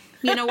can.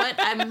 You know what?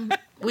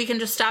 We can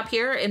just stop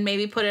here and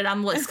maybe put it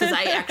on the list because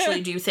I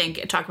actually do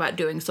talk about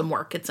doing some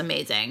work. It's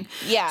amazing.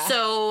 Yeah.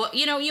 So,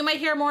 you might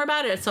hear more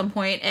about it at some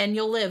point and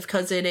you'll live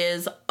because it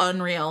is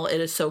unreal.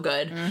 It is so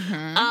good.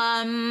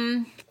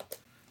 Mm-hmm.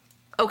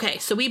 Okay,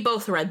 so we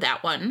both read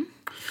that one.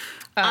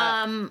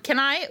 Can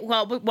I,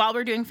 while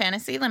we're doing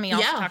fantasy, let me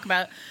also talk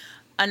about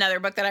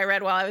another book that I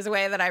read while I was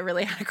away that I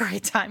really had a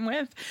great time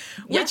with,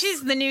 which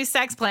is the new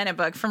Sex Planet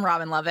book from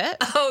Robin Lovett.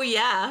 Oh,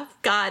 yeah.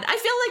 God. I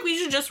feel like we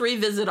should just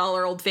revisit all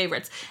our old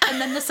favorites. And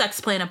then the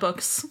Sex Planet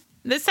books.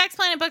 The Sex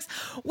Planet books,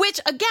 which,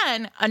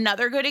 again,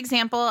 another good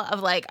example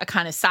of, like, a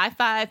kind of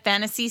sci-fi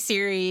fantasy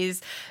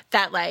series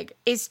that, like,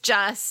 it's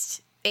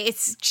just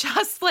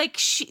like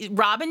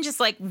Robin just,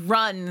 like,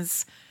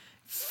 runs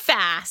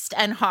fast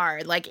and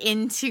hard, like,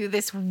 into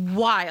this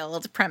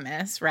wild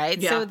premise, right?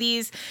 Yeah. So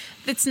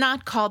it's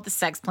not called the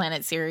Sex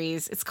Planet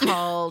series. It's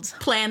called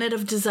Planet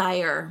of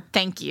Desire.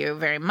 Thank you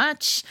very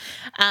much.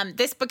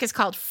 This book is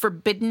called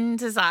Forbidden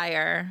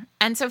Desire.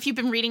 And so if you've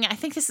been reading it, I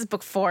think this is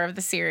book 4 of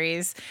the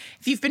series.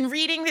 If you've been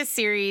reading this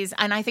series,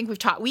 and I think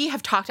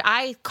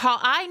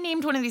I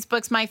named one of these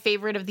books my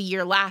favorite of the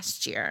year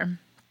last year.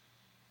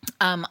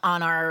 On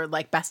our,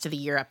 like, best of the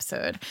year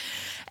episode.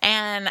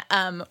 And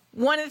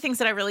one of the things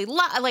that I really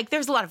love, like,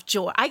 there's a lot of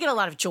joy. I get a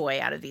lot of joy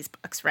out of these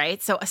books,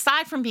 right? So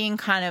aside from being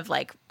kind of,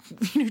 like,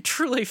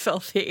 truly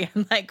filthy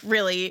and, like,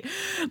 really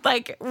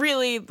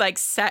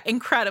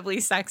incredibly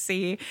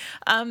sexy,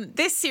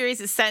 this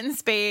series is set in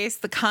space.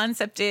 The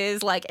concept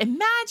is, like,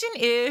 imagine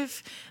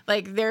if,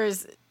 like,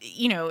 there's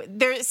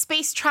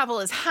space travel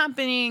is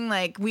happening.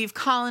 Like,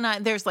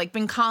 there's, like,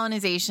 been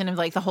colonization of,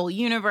 like, the whole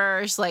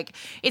universe. Like,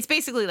 it's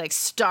basically like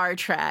Star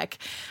Trek.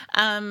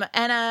 And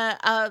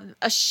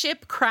a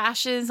ship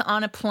crashes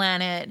on a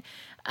planet,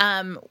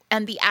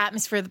 and the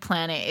atmosphere of the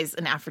planet is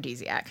an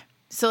aphrodisiac.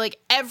 So, like,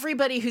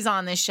 everybody who's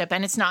on this ship,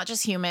 and it's not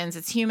just humans,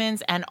 it's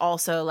humans and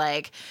also,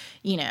 like,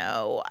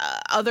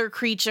 other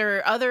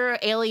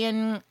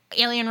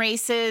alien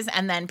races,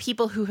 and then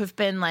people who have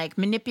been, like,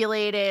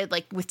 manipulated,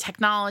 like, with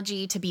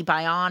technology to be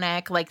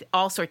bionic, like,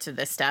 all sorts of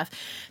this stuff.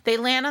 They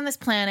land on this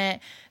planet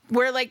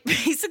where, like,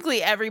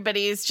 basically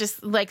everybody is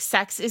just, like,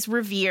 sex is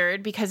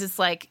revered because it's,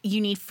 like,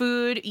 you need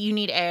food, you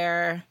need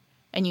air,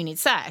 and you need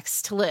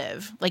sex to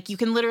live. Like, you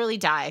can literally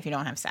die if you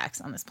don't have sex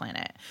on this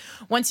planet.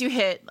 Once you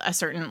hit a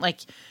certain,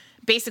 like,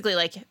 basically,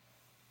 like,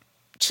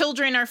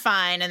 children are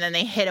fine, and then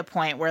they hit a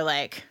point where,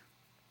 like,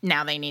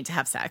 now they need to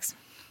have sex.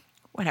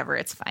 Whatever,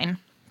 it's fine.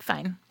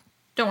 Fine.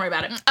 Don't worry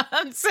about it.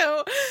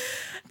 So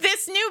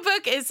this new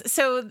book,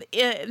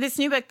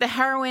 the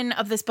heroine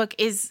of this book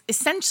is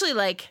essentially,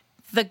 like,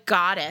 the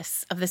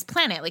goddess of this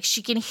planet. Like,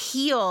 she can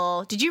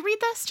heal. Did you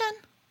read this, Jen?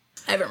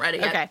 I haven't read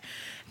it yet. Okay.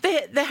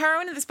 The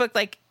heroine of this book,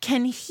 like,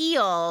 can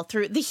heal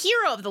through... The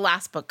hero of the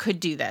last book could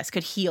do this,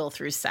 could heal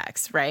through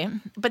sex, right?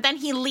 But then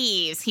he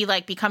leaves. He,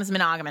 like, becomes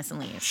monogamous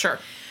and leaves. Sure.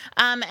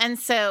 And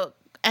so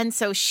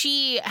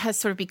she has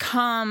sort of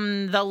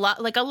become a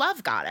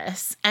love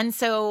goddess. And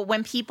so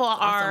when people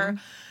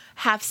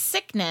have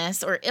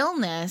sickness or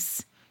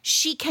illness,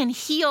 she can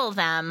heal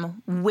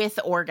them with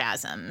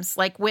orgasms,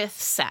 like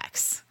with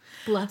sex.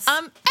 Bless.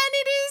 And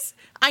it is...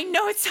 I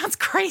know it sounds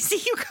crazy,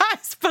 you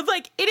guys, but,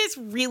 like, it is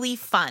really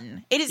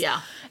fun. It is.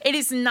 Yeah. It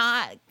is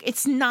not.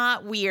 It's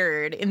not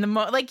weird in the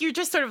like, you're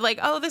just sort of like,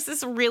 oh, this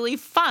is really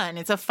fun.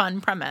 It's a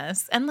fun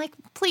premise, and, like,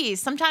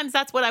 please, sometimes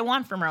that's what I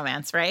want from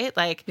romance, right?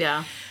 Like,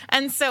 yeah.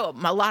 And so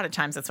a lot of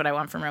times that's what I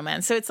want from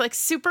romance. So it's, like,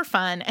 super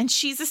fun, and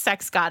she's a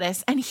sex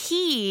goddess, and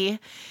he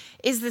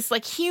is this,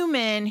 like,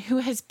 human who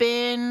has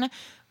been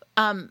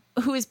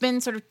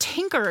sort of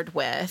tinkered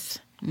with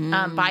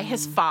by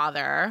his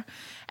father.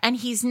 And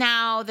he's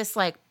now this,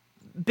 like,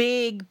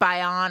 big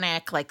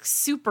bionic, like,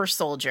 super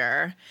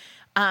soldier.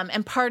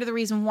 And part of the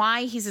reason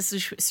why he's a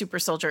super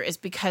soldier is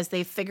because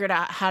they figured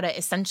out how to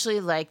essentially,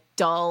 like,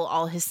 dull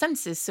all his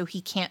senses so he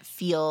can't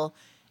feel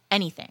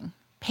anything.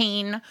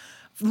 Pain,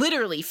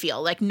 literally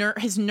feel, like,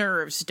 his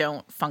nerves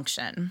don't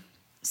function.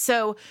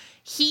 So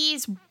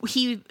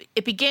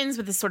it begins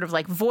with this sort of,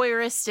 like,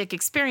 voyeuristic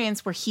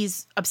experience where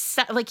he's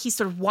upset, like, he's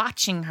sort of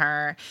watching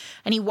her,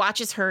 and he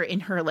watches her in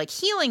her, like,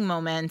 healing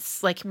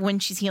moments, like when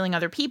she's healing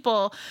other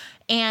people,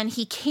 and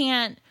he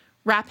can't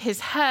wrap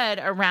his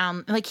head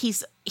around, like,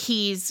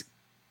 he's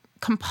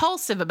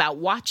compulsive about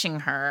watching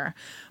her,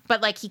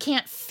 but, like, he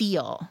can't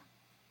feel.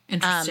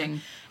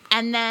 Interesting.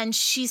 And then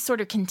she sort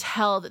of can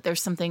tell that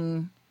there's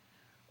something,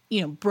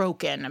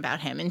 broken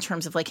about him in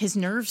terms of, like, his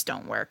nerves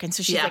don't work. And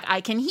so she's like,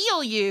 I can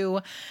heal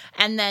you.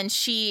 And then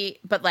she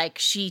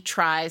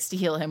tries to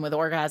heal him with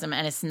orgasm,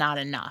 and it's not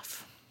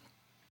enough.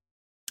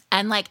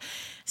 And, like,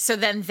 so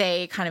then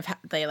they kind of,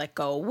 they, like,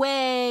 go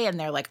away, and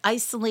they're, like,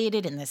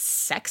 isolated in this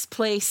sex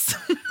place.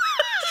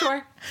 Sure.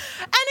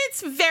 And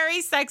it's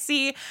very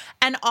sexy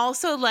and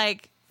also,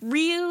 like,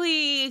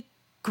 really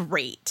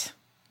great.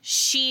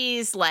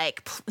 She's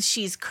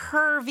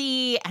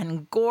curvy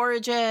and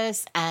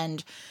gorgeous,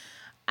 and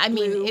I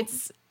mean,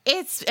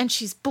 it's and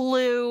she's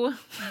blue.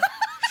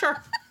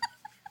 Sure.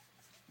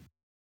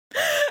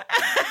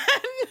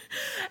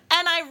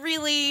 And I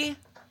really,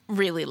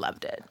 really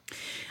loved it.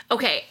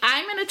 Okay,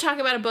 I'm going to talk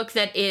about a book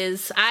that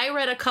I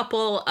read a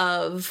couple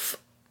of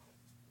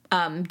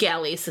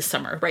galleys this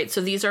summer, right?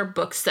 So these are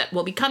books that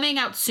will be coming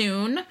out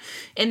soon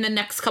in the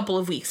next couple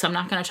of weeks. I'm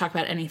not going to talk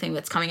about anything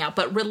that's coming out,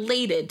 but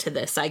related to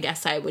this, I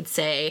guess I would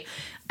say,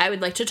 I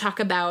would like to talk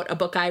about a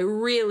book I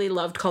really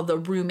loved called The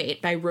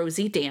Roommate by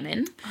Rosie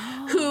Danon,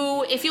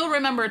 who, if you'll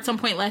remember at some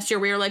point last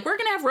year, we were like, we're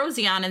going to have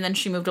Rosie on, and then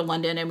she moved to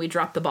London and we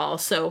dropped the ball.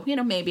 So,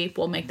 maybe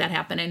we'll make that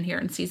happen in here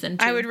in season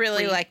 2. I would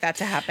really like that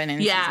to happen in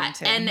season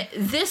 2. And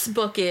this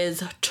book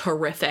is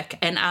terrific,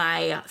 and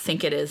I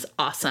think it is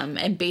awesome.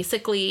 And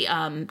basically,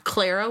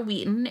 Clara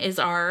Wheaton is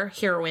our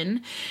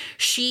heroine.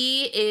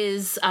 She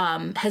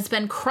has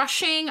been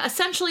crushing,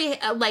 essentially,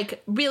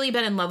 really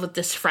been in love with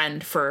this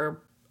friend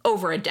for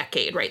over a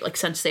decade, right? Like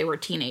since they were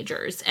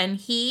teenagers.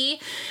 And she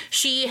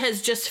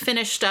has just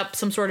finished up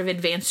some sort of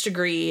advanced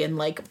degree in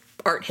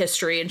art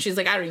history. And she's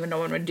like, I don't even know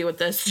what I'm going to do with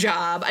this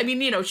job. I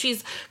mean,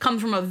 she's come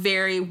from a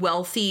very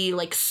wealthy,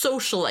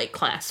 socialite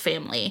class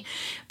family.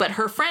 But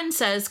her friend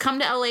says, come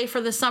to LA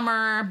for the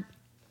summer.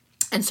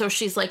 And so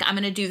she's like, I'm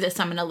going to do this.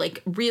 I'm going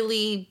to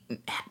really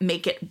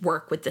make it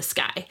work with this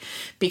guy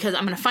because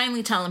I'm going to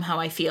finally tell him how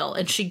I feel.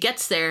 And she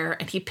gets there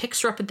and he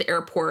picks her up at the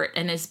airport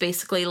and is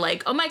basically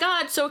like, oh my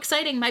God, so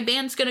exciting. My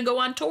band's going to go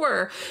on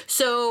tour.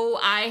 So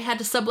I had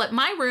to sublet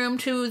my room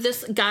to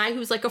this guy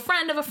who's like a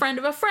friend of a friend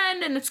of a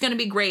friend, and it's going to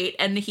be great.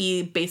 And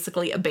he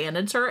basically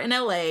abandons her in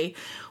LA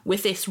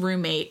with this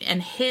roommate.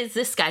 And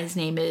this guy's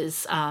name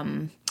is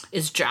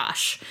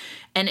Josh.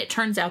 And it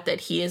turns out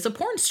that he is a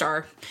porn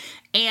star.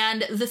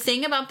 And the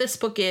thing about this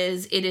book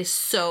is it is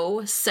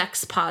so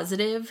sex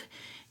positive.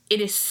 It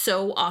is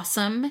so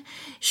awesome.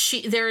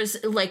 Josh's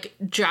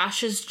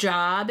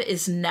job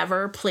is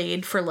never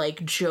played for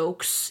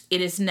jokes.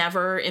 It is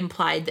never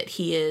implied that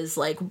he is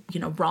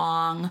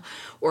wrong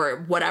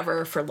or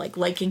whatever for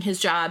liking his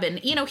job. And,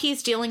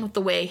 he's dealing with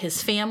the way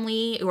his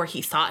family, or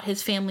he thought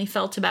his family,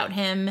 felt about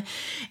him.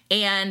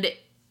 And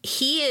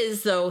he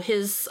is, though,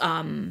 his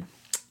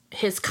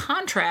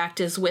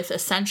contract is with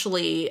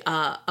essentially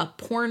a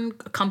porn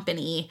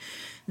company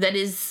that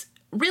is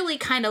really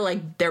kind of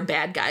they're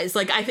bad guys.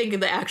 I think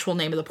the actual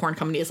name of the porn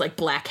company is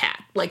Black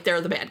Hat. They're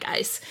the bad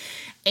guys.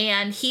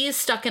 And he is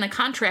stuck in a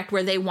contract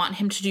where they want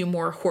him to do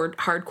more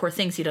hardcore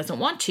things he doesn't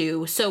want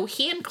to. So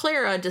he and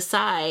Clara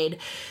decide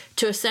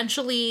to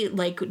essentially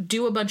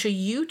do a bunch of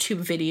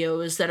YouTube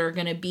videos that are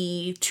going to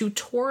be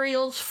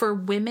tutorials for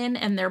women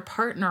and their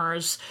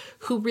partners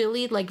who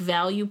really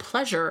value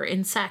pleasure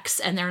in sex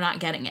and they're not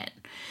getting it.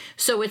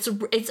 So it's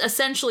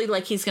essentially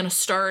he's going to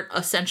start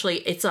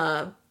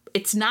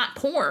it's not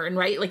porn,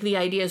 right? The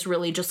idea is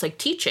really just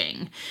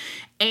teaching.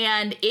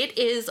 And it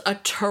is a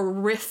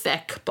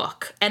terrific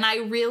book. And I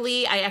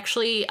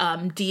actually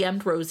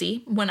DM'd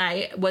Rosie when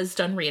I was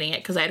done reading it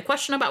because I had a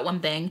question about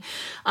one thing.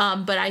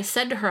 But I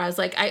said to her, I was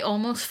like, I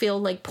almost feel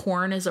like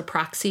porn is a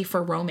proxy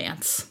for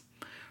romance,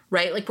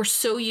 right? We're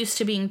so used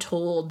to being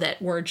told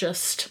that we're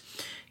just,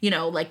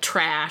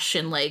 trash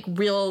and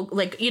real,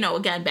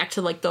 again, back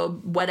to the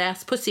wet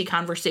ass pussy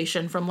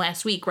conversation from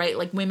last week,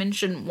 right? Women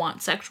shouldn't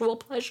want sexual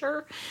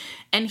pleasure.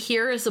 And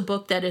here is a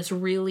book that is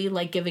really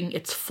giving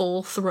its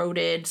full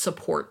throated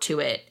support to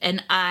it.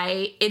 And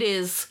it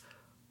is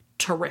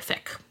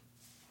terrific.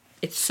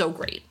 It's so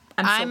great.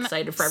 I'm so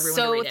excited for everyone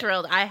to read it. So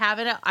thrilled. I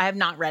have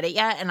not read it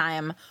yet, and I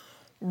am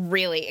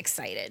really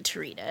excited to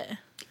read it.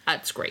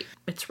 It's great.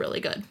 It's really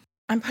good.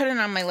 I'm putting it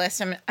on my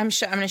list. I'm going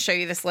to show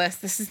you this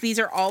list. These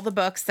are all the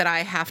books that I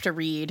have to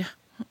read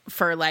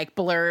for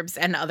blurbs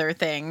and other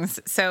things.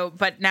 So,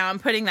 but now I'm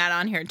putting that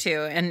on here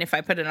too. And if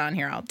I put it on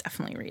here, I'll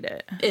definitely read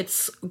it.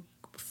 It's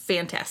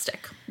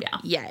fantastic. Yeah.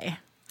 Yay.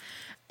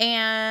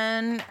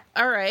 And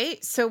all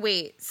right. So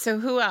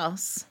who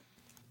else?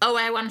 Oh,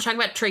 I want to talk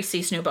about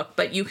Tracy's new book,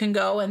 but you can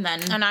go and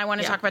then. And I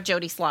want to talk about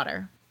Jodie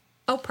Slaughter.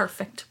 Oh,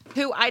 perfect.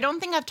 Who I don't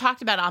think I've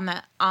talked about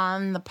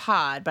on the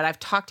pod, but I've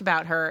talked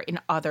about her in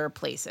other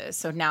places.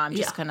 So now I'm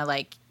just gonna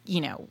make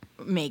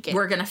it.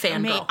 We're gonna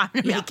fangirl. I'm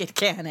gonna make it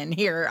canon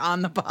here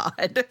on the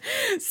pod.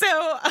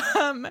 So,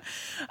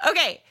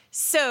 okay.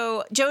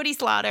 So Jodie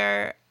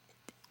Slaughter,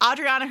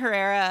 Adriana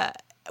Herrera.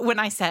 When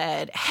I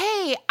said,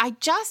 "Hey, I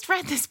just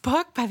read this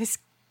book by this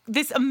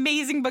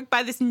amazing book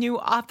by this new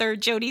author,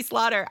 Jodie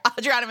Slaughter,"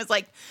 Adriana was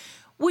like,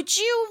 would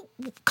you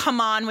come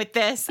on with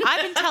this?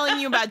 I've been telling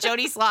you about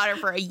Jodie Slaughter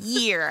for a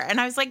year.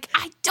 And I was like,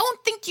 I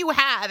don't think you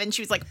have. And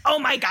she was like, oh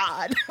my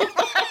God.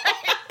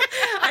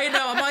 I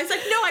know. I'm always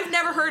like, no, I've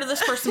never heard of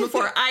this person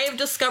before. I have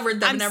discovered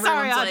them. I'm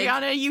sorry,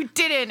 Adriana, you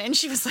didn't. And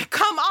she was like,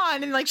 come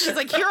on. And she's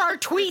like, here are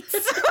tweets.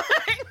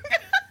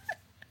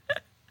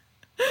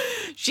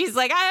 She's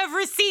like, I have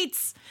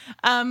receipts.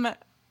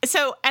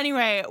 So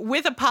anyway,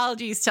 with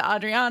apologies to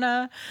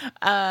Adriana,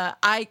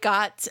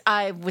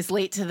 I was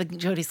late to the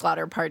Jodie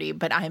Slaughter party,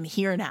 but I'm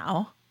here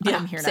now. Yeah,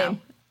 I'm here same. now.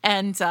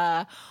 And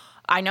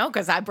I know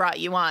because I brought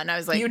you on. I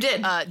was like, you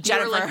did. Jennifer. You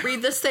were like,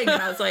 read this thing.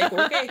 And I was like,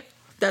 okay,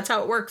 that's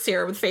how it works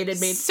here with Fated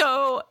Mates.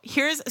 So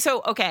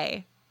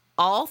okay.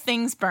 All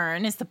Things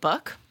Burn is the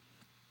book.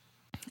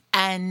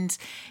 And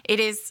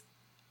it is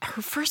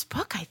her first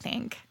book, I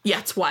think. Yeah,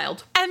 it's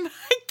wild. And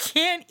I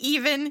can't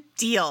even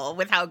deal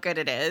with how good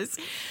it is.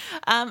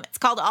 It's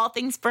called All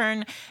Things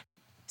Burn.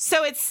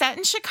 So it's set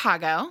in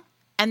Chicago,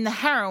 and the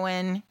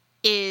heroine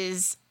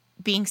is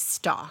being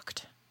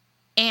stalked.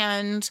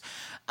 And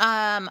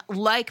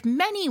like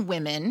many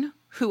women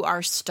who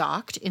are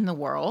stalked in the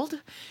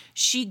world,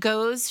 she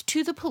goes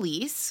to the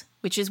police,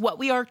 which is what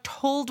we are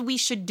told we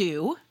should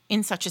do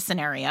in such a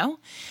scenario.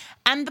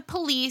 And the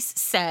police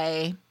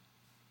say,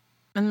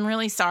 I'm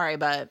really sorry,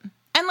 but...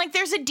 And, like,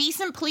 there's a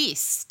decent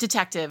police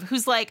detective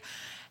who's like,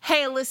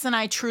 hey, listen,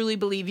 I truly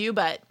believe you,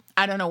 but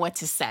I don't know what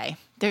to say.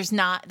 There's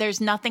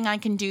nothing I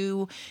can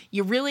do.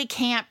 You really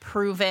can't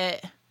prove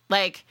it.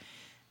 Like,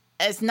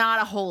 it's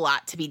not a whole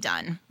lot to be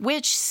done,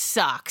 which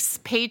sucks.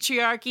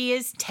 Patriarchy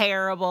is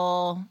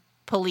terrible.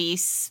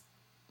 Police,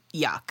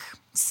 yuck.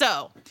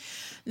 So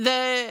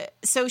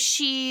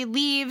she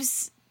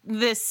leaves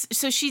this.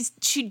 So she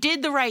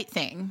did the right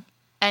thing,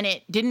 and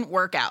it didn't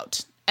work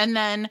out. And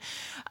then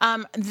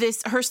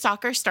her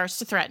stalker starts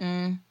to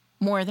threaten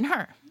more than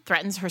her.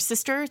 Threatens her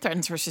sister,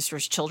 threatens her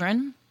sister's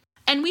children.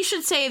 And we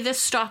should say this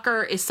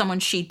stalker is someone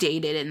she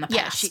dated in the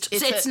past. Yeah,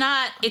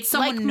 it's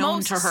someone like known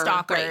most to her.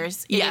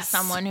 Stalkers, right? It is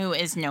someone who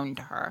is known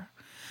to her.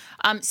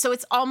 So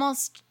it's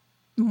almost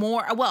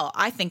more, well,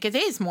 I think it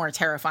is more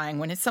terrifying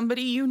when it's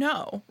somebody you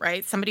know,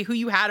 right? Somebody who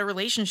you had a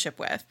relationship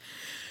with.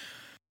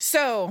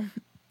 So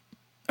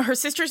her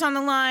sister's on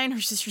the line,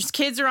 her sister's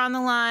kids are on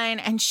the line,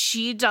 and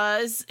she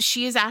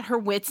is at her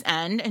wit's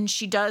end, and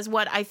she does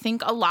what I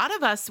think a lot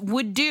of us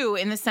would do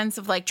in the sense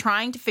of like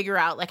trying to figure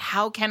out like,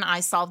 how can I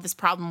solve this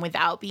problem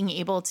without being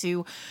able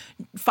to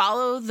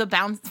follow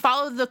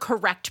the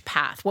correct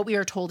path, what we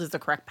are told is the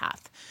correct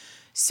path.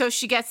 So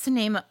she gets the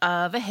name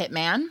of a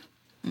hitman.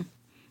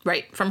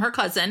 Right, from her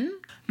cousin.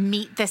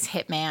 Meet this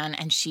hitman,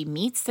 and she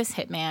meets this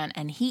hitman,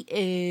 and he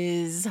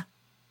is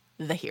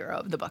the hero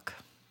of the book.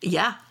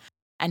 Yeah.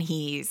 And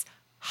he's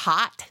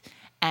hot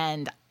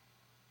and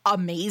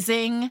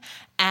amazing,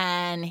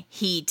 and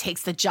he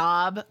takes the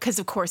job because,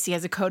 of course, he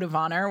has a code of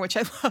honor, which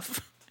I love.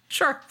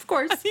 Sure, of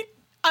course.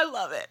 I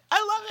love it.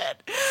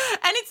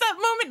 And it's that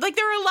moment, like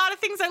there were a lot of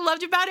things I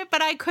loved about it,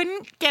 but I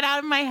couldn't get out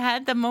of my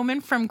head the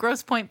moment from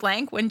Grosse Point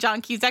Blank when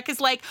John Cusack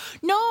is like,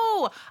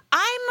 no,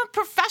 I'm a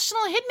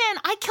professional hitman.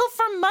 I kill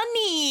for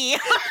money.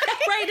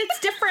 Right, it's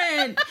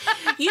different.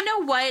 You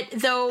know what,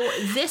 though?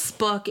 This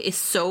book is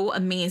so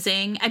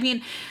amazing. I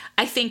mean,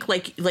 I think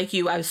like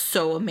you, I was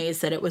so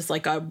amazed that it was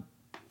like a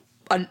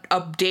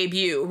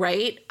debut,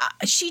 right?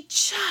 She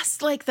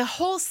just like the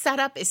whole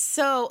setup is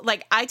so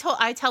like I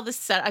told this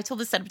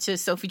setup to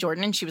Sophie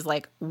Jordan, and she was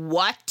like,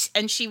 "What?"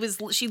 And she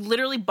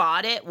literally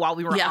bought it while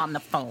we were on the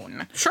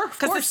phone. Sure, of course.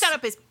 Because the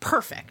setup is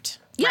perfect.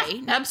 Yeah,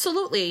 right?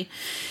 Absolutely.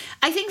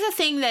 I think the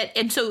thing that,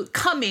 and so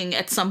coming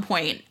at some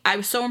point, I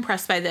was so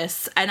impressed by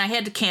this, and I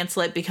had to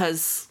cancel it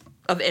because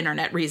of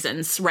internet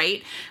reasons,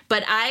 right?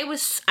 But I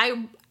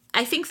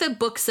think the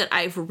books that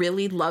I've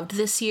really loved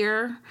this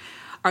year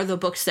are the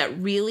books that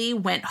really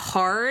went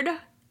hard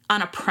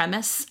on a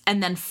premise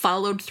and then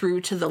followed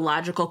through to the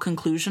logical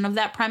conclusion of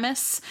that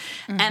premise.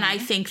 Mm-hmm. And I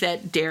think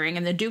that Daring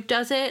and the Duke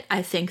does it.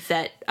 I think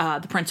that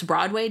The Prince of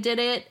Broadway did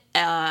it.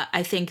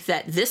 I think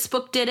that this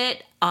book did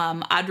it.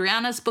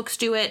 Adriana's books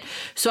do it.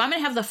 So I'm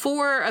going to have the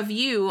four of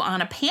you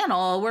on a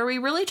panel where we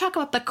really talk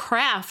about the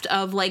craft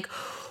of like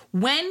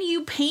when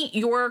you paint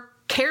your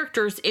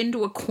characters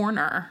into a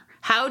corner,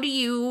 how do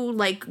you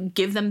like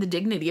give them the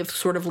dignity of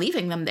sort of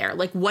leaving them there?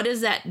 Like, what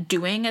is that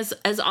doing as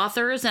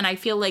authors? And I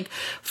feel like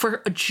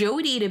for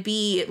Jodi to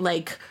be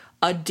like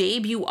a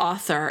debut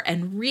author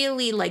and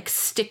really like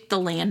stick the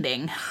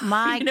landing,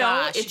 my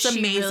gosh, it's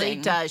amazing. She really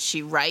does.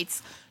 She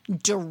writes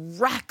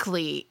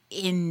directly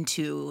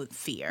into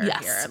fear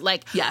here.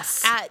 Like,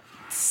 yes. At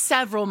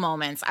several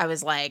moments, I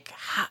was like,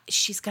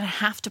 she's going to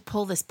have to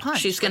pull this punch.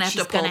 She's going to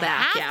have to pull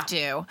back.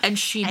 And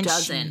she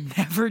doesn't.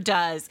 She never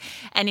does.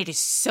 And it is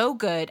so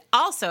good.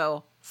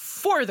 Also,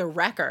 for the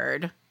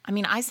record, I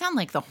mean, I sound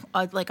like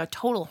a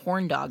total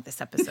horn dog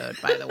this episode,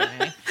 by the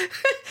way.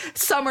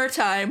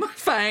 Summertime.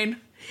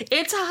 Fine.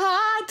 It's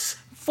hot.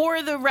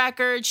 For the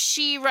record,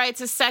 she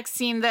writes a sex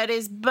scene that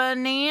is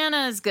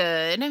bananas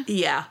good.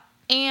 Yeah.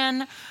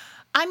 And,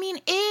 I mean,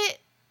 it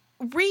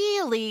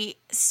really,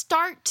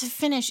 start to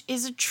finish,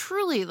 is a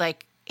truly,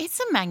 like, it's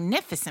a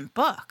magnificent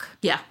book.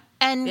 Yeah.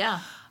 And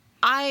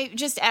I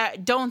just,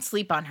 don't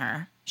sleep on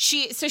her.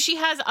 She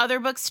has other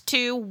books,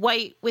 too.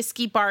 White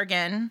Whiskey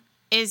Bargain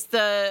is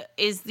the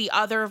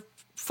other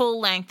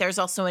full length. There's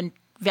also a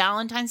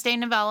Valentine's Day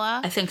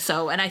novella. I think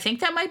so. And I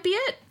think that might be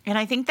it. And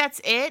I think that's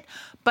it.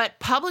 But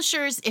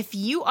publishers, if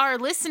you are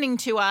listening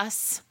to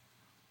us,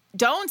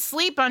 don't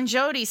sleep on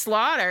Jodi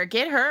Slaughter.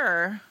 Get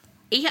her.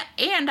 Yeah,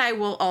 and I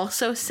will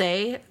also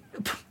say,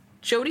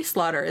 Jodi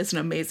Slaughter is an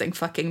amazing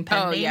fucking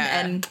pen name.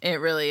 Yeah, and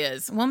it really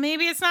is. Well,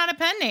 maybe it's not a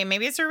pen name.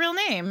 Maybe it's her real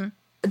name.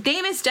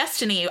 Name is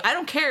destiny. I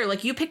don't care.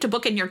 Like, you picked a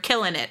book and you're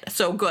killing it.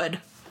 So good.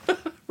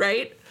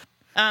 Right?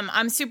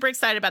 I'm super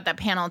excited about that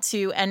panel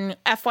too. And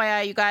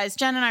FYI, you guys,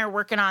 Jen and I are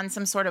working on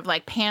some sort of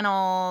like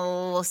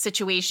panel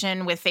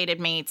situation with Fated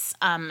Mates.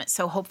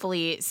 So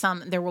hopefully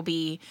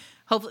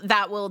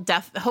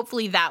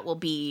hopefully that will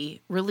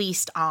be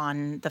released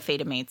on the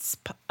Fated Mates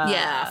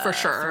yeah, for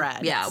sure.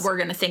 thread. Yeah, we're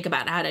going to think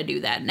about how to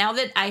do that. Now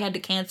that I had to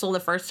cancel the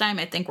first time,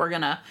 I think we're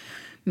going to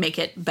make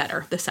it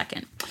better the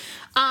second.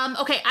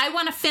 Okay, I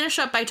want to finish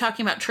up by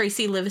talking about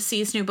Tracy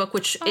Livesey's new book,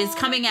 which is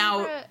coming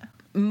out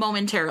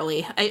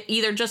momentarily. It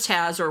either just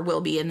has or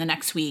will be in the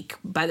next week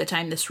by the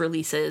time this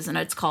releases, and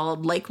it's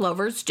called Like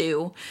Lovers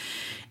Do.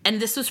 And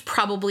this was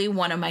probably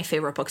one of my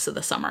favorite books of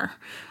the summer.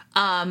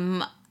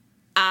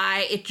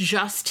 It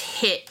just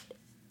hit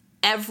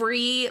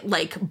every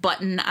like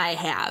button I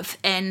have.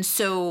 And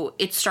so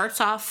it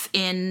starts off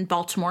in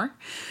Baltimore.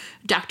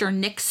 Dr.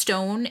 Nick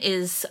Stone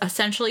is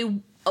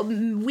essentially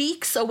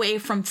weeks away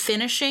from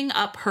finishing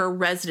up her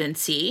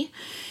residency.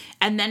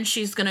 And then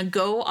she's going to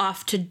go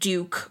off to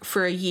Duke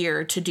for a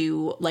year to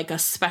do like a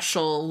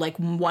special, like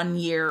 1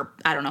 year,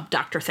 I don't know,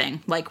 doctor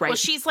thing. Like, right. Well,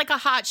 she's like a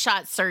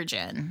hotshot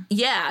surgeon.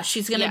 Yeah,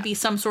 she's going to be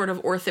some sort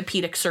of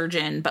orthopedic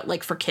surgeon, but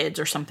like for kids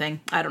or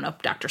something. I don't know,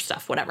 doctor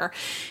stuff, whatever.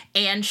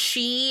 And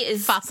she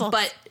is... Fossils.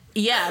 But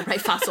yeah,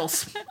 right,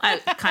 fossils. I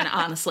kind of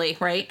honestly,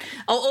 right?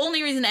 The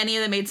only reason any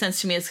of that made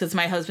sense to me is because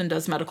my husband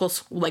does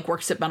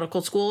works at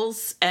medical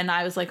schools. And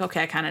I was like,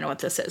 okay, I kind of know what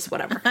this is,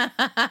 whatever.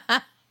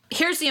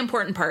 Here's the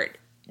important part.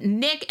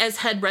 Nick, as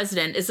head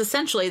resident, is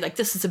essentially like,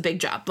 this is a big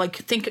job.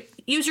 Like,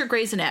 use your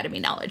Grey's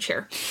Anatomy knowledge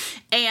here.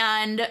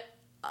 And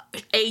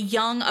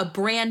a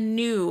brand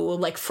new,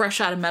 like fresh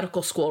out of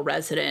medical school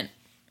resident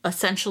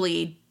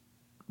essentially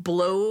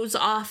blows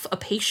off a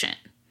patient.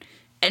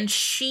 And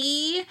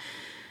she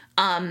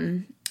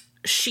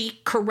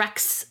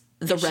corrects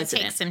the resident. She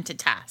takes him to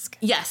task.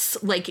 Yes.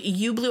 Like,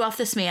 you blew off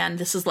this man.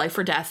 This is life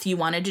or death. You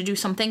wanted to do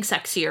something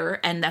sexier,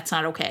 and that's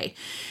not okay.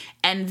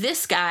 And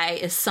this guy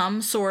is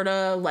some sort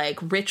of like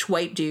rich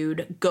white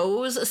dude,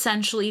 goes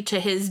essentially to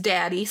his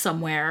daddy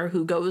somewhere,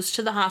 who goes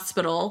to the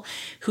hospital,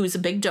 who's a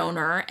big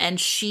donor. And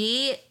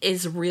she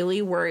is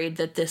really worried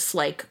that this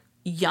like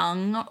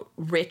young,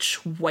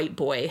 rich white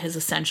boy has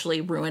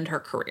essentially ruined her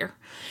career.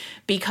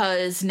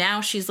 Because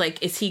now she's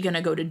like, is he going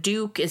to go to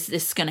Duke? Is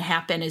this going to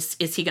happen? Is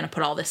he going to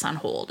put all this on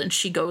hold? And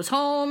she goes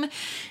home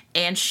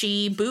and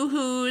she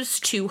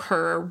boo-hoos to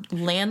her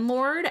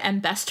landlord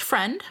and best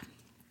friend.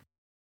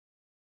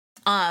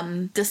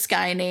 This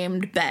guy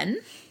named Ben,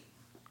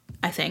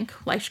 I think.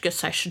 I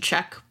guess I should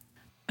check.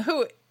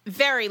 Who,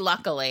 very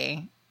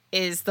luckily,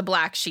 is the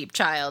black sheep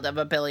child of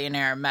a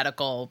billionaire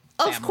medical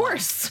family. Of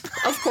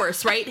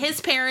course, right? His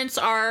parents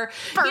are,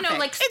 perfect.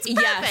 Like, it's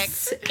perfect.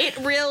 Yes, it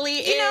really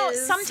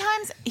is.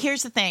 Sometimes,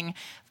 here's the thing.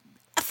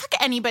 Fuck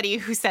anybody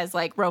who says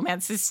like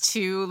romance is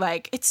too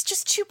like it's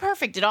just too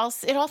perfect. It all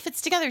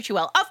fits together too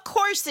well. Of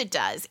course it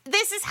does.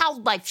 This is how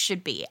life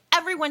should be.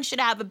 Everyone should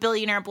have a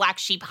billionaire black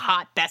sheep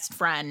hot best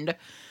friend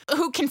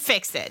who can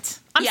fix it.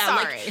 I'm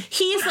sorry. Like,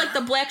 he's like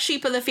the black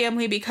sheep of the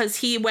family because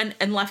he went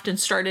and left and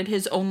started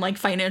his own like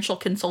financial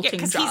consulting job.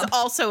 Because he's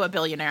also a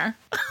billionaire.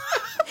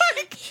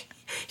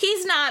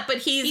 He's not, but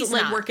he's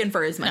like not working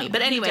for his money. No,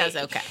 but anyway, he does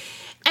okay.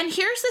 And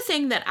here's the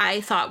thing that I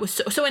thought was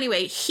so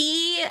anyway,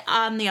 he,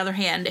 on the other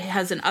hand,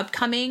 has an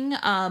upcoming,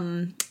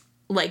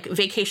 like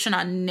vacation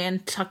on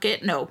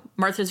Nantucket. No,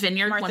 Martha's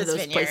Vineyard. One of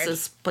those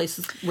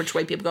places rich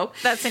white people go.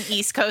 That's an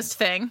East Coast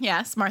thing.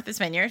 Yes. Martha's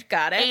Vineyard.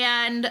 Got it.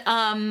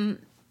 And,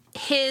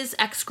 his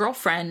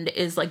ex-girlfriend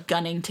is like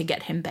gunning to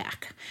get him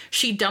back.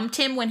 She dumped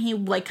him when he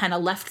like kind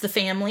of left the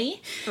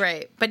family.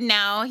 Right. But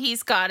now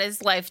he's got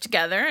his life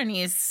together and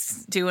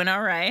he's doing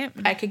all right.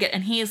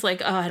 And he's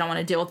like, oh, I don't want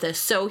to deal with this.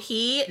 So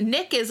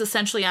Nick is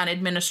essentially on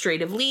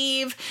administrative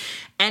leave.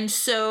 And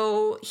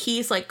so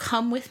he's like,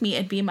 come with me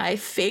and be my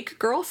fake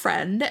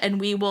girlfriend. And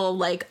we will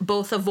like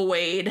both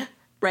avoid,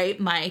 right,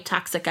 my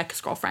toxic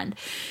ex-girlfriend.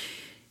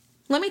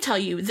 Let me tell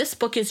you, this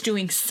book is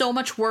doing so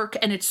much work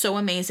and it's so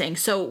amazing.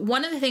 So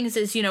one of the things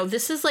is,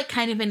 this is like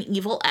kind of an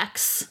evil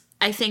ex.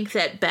 I think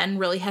that Ben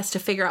really has to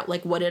figure out,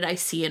 like, what did I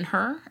see in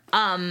her?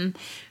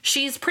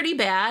 She's pretty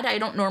bad. I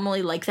don't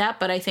normally like that,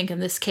 but I think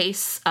in this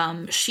case,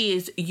 she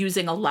is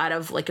using a lot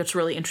of, like, it's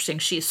really interesting.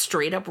 She's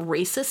straight up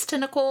racist to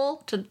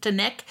Nicole, to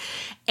Nick.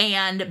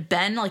 And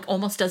Ben, like,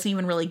 almost doesn't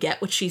even really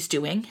get what she's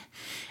doing.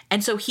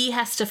 And so he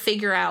has to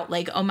figure out,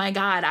 like, oh my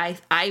God,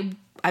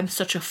 I'm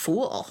such a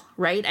fool,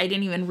 right? I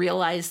didn't even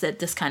realize that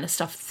this kind of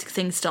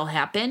thing still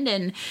happened.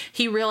 And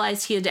he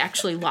realized he had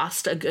actually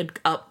lost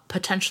a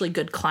potentially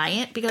good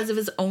client because of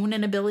his own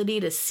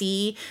inability to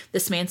see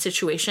this man's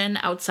situation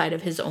outside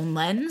of his own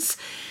lens.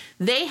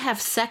 They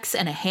have sex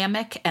in a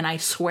hammock, and I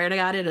swear to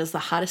God, it is the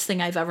hottest thing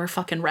I've ever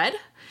fucking read.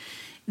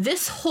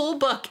 This whole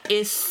book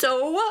is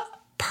so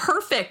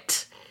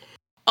perfect.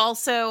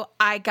 Also,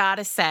 I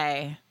gotta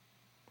say,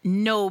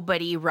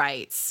 nobody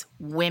writes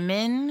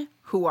women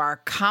who are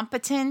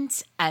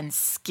competent and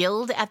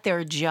skilled at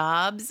their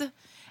jobs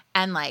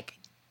and like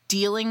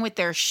dealing with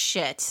their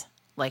shit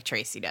like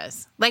Tracy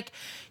does. Like,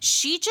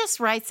 she just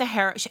writes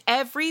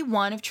every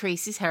one of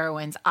Tracy's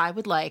heroines I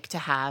would like to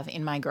have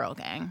in my girl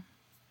gang.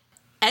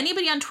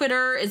 anybody on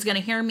Twitter is going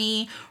to hear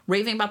me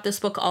raving about this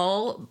book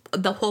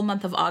the whole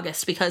month of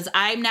August, because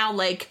I'm now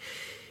like,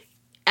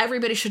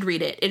 everybody should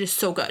read it. It is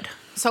so good.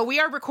 So we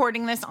are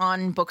recording this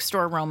on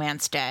Bookstore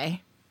Romance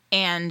Day,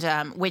 and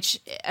which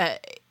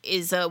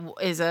is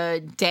a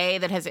day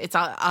that it's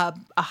a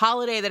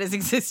holiday that has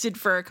existed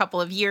for a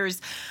couple of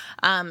years,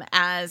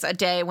 as a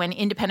day when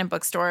independent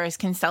bookstores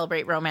can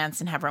celebrate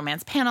romance and have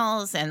romance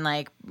panels and,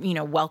 like, you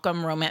know,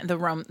 welcome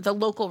the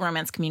local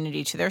romance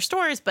community to their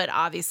stores. But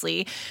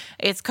obviously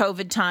it's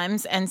COVID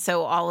times, and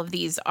so all of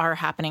these are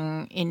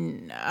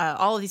happening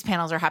all of these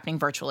panels are happening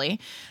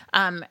virtually.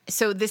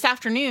 So this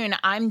afternoon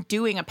I'm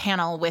doing a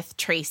panel with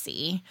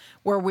Tracy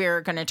where we're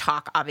going to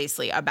talk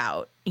obviously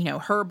about, you know,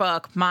 her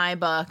book, my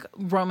book,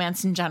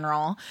 romance in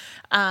general.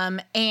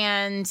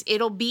 And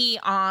it'll be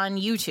on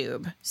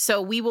YouTube. So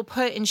we will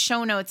put in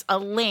show notes a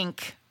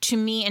link to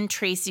me and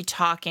Tracy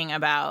talking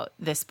about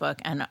this book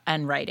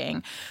and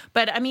writing.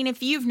 But I mean,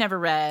 if you've never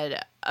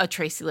read a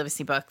Tracy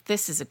Livesey book,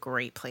 this is a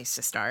great place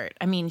to start.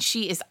 I mean,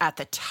 she is at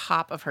the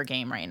top of her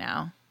game right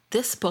now.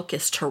 This book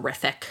is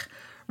terrific.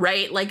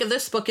 Right? Like,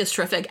 this book is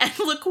terrific. And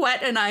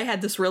LaQuette and I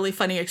had this really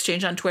funny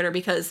exchange on Twitter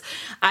because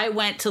I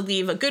went to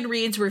leave a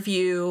Goodreads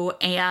review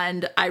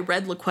and I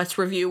read LaQuette's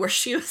review where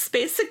she was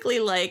basically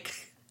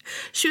like,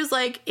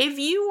 if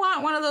you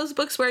want one of those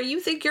books where you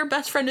think your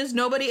best friend is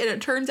nobody and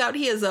it turns out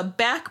he is a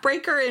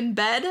backbreaker in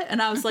bed.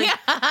 And I was like,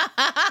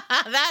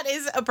 that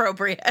is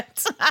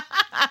appropriate.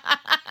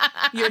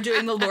 You're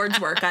doing the Lord's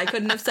work. I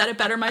couldn't have said it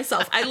better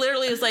myself. I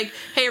literally was like,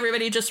 hey,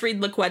 everybody, just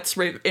read LaQuette's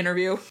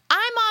interview.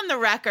 I'm on the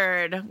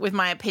record with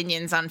my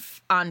opinions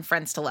on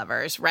Friends to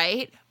Lovers,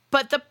 right?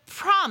 But the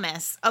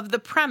premise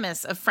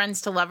of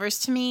Friends to Lovers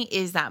to me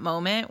is that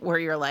moment where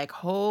you're like,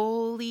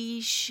 holy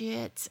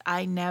shit,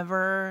 I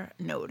never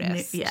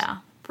noticed. Yeah,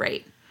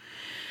 right.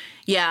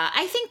 Yeah,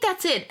 I think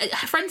that's it.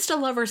 Friends to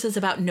Lovers is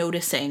about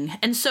noticing.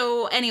 And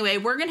so anyway,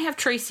 we're going to have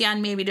Tracy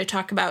on maybe to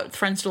talk about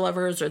Friends to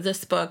Lovers or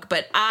this book.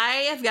 But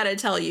I have got to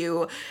tell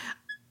you,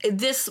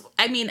 this,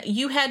 I mean,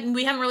 we haven't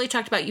really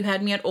talked about You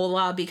Had Me at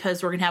Ola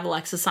because we're going to have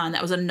Alexis on.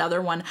 That was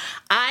another one.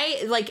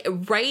 I, like,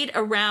 right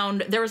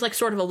around, there was like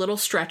sort of a little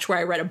stretch where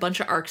I read a bunch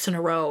of arcs in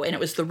a row, and it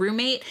was The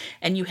Roommate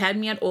and You Had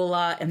Me at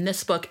Ola and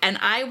this book. And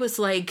I was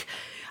like,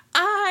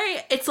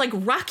 it's like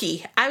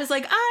Rocky. I was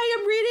like, I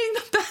am reading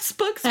the best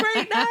books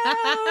right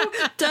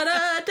now. Da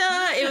da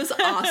da. It was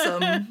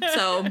awesome.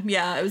 So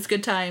yeah, it was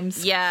good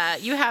times. Yeah,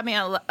 You Had Me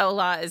at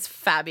Ola is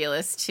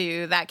fabulous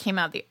too. That came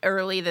out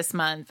early this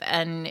month,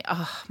 and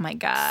oh my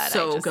god,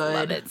 so I just good.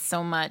 love it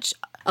so much.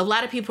 A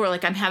lot of people were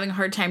like, I'm having a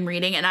hard time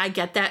reading, and I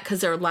get that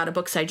because there are a lot of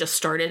books I just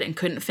started and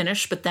couldn't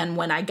finish. But then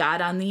when I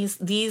got on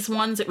these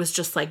ones, it was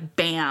just like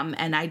bam,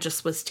 and I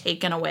just was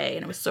taken away,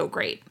 and it was so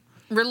great.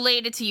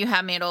 Related to You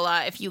Had Me at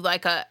Ola, if you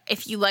like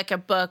a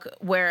book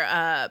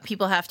where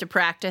people have to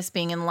practice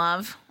being in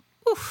love,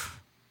 oof,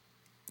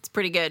 it's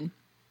pretty good.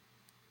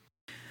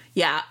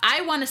 Yeah,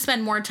 I want to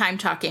spend more time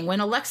talking.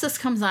 When Alexis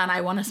comes on, I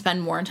want to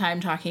spend more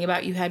time talking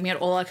about You Had Me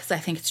at Ola because I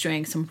think it's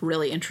doing some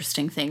really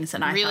interesting things,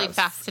 and really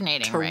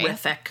fascinating,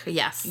 terrific. Right?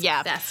 Yes,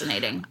 yeah,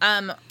 fascinating.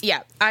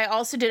 Yeah. I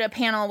also did a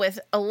panel with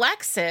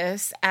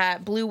Alexis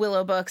at Blue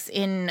Willow Books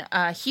in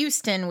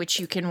Houston, which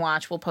you can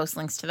watch. We'll post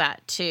links to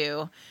that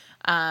too.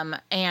 And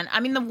I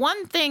mean, the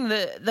one thing,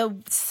 the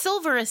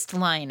silverest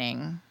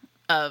lining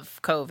of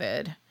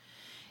COVID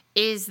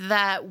is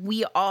that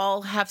we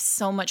all have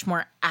so much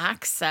more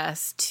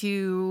access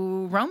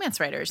to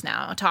romance writers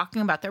now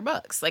talking about their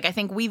books. Like, I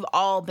think we've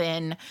all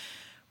been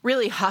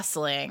really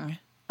hustling,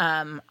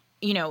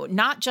 you know,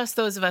 not just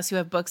those of us who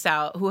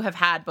have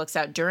had books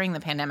out during the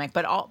pandemic,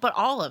 but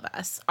all of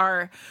us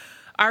are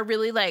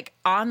really like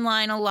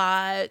online a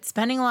lot,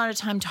 spending a lot of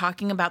time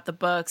talking about the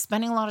book,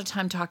 spending a lot of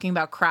time talking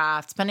about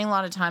craft, spending a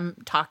lot of time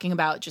talking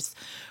about just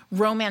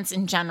romance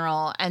in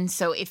general. And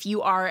so if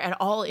you are at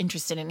all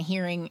interested in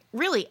hearing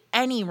really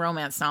any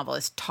romance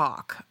novelist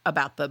talk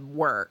about the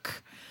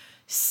work,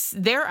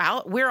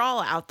 we're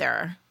all out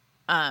there,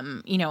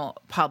 you know,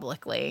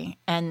 publicly.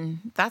 And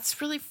that's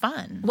really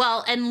fun.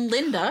 Well, and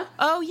Linda.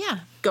 Oh, yeah.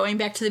 Going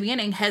back to the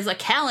beginning, has a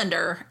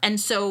calendar. And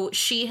so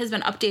she has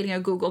been updating a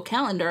Google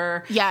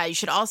Calendar. Yeah, you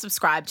should all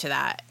subscribe to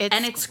that.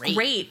 It's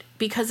great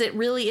because it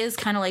really is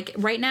kind of like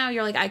right now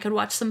you're like, I could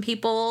watch some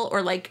people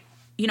or like,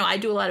 you know, I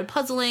do a lot of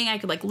puzzling. I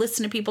could like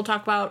listen to people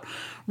talk about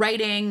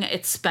writing.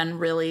 It's been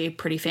really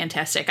pretty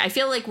fantastic. I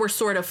feel like we're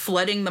sort of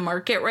flooding the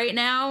market right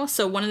now.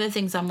 So one of the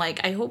things I'm like,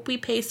 I hope we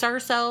pace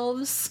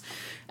ourselves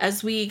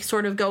as we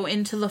sort of go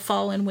into the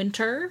fall and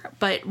winter.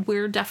 But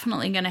we're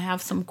definitely going to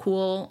have some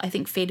cool, I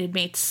think, Fated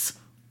Mates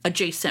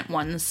adjacent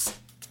ones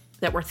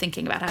that we're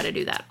thinking about how to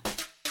do that.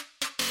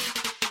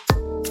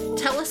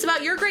 Tell us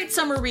about your great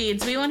summer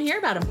reads. We want to hear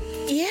about them.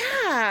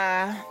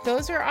 Yeah,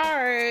 those are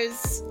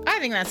ours. I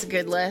think that's a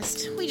good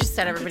list. We just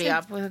set everybody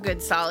up with a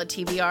good solid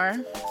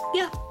TBR.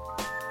 Yeah.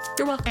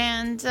 You're welcome.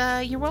 And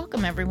you're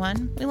welcome,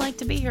 everyone. We like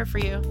to be here for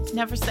you.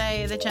 Never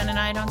say that Jen and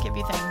I don't give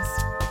you things.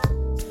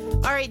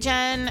 All right,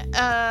 Jen,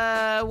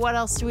 what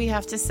else do we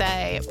have to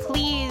say?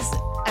 Please,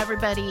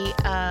 everybody.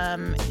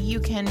 You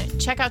can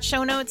check out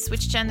show notes,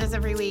 which Jen does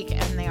every week,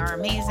 and they are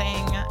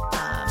amazing.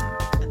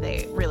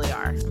 They really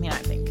are. I mean, I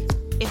think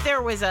if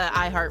there was a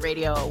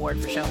iHeartRadio award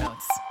for show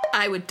notes,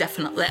 I would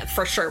definitely,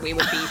 for sure, we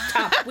would be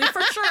top.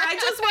 I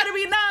just want to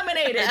be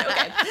nominated.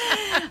 Okay.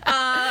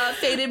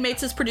 Fated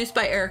Mates is produced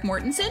by Eric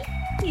Mortensen.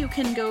 You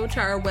can go to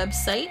our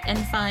website and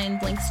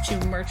find links to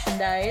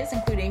merchandise,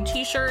 including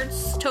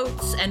t-shirts,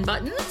 totes, and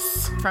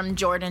buttons. From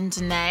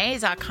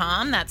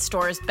JordanDenae.com. That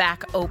store is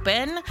back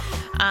open.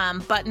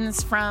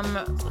 Buttons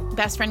from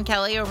Best Friend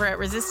Kelly over at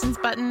Resistance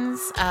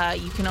Buttons.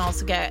 You can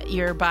also get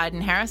your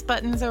Biden-Harris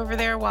buttons over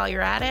there while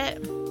you're at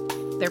it.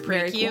 They're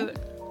pretty cute.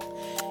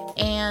 Cool.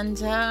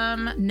 And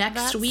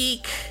next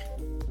week,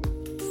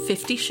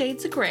 50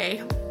 Shades of Grey.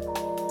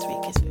 Next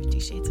week is 50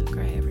 Shades of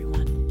Grey, everyone.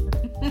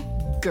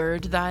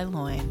 Gird thy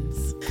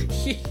loins.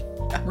 Yes.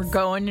 We're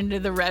going into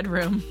the red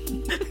room.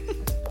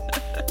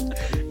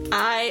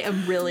 I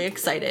am really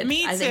excited.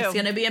 Me too. I think it's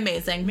going to be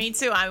amazing. Me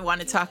too. I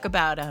want to talk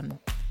about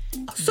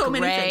so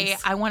many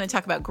things. I want to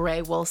talk about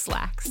gray wool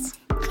slacks.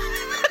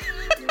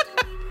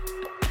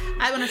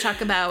 I want to talk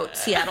about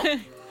Seattle.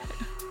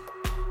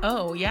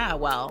 Oh, yeah.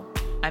 Well,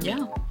 I mean,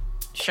 yeah.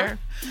 Sure.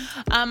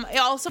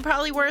 Also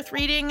probably worth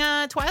reading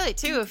Twilight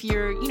too. If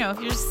you're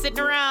just sitting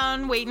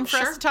around waiting for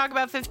us to talk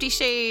about 50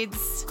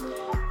 Shades,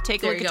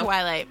 take a look at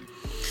Twilight.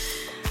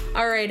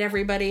 All right,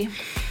 everybody.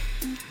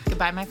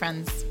 Goodbye, my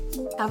friends.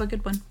 Have a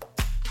good one.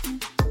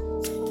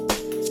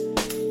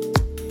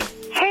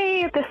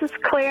 Hey, this is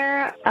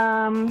Claire.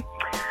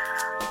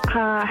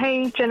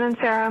 Hey, Jen and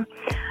Sarah.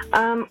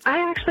 I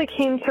actually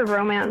came to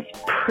romance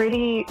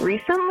pretty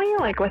recently,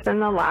 like within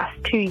the last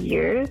 2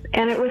 years,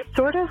 and it was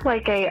sort of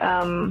like a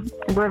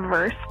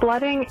reverse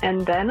blooding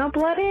and then a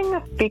blooding,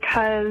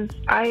 because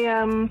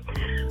I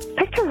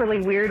picked a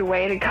really weird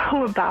way to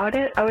go about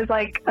it. I was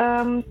like,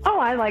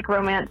 I like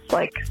romance,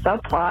 like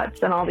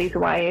subplots and all these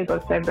YA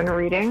books I've been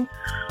reading.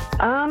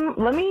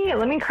 Let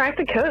me crack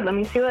the code. Let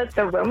me see what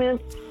the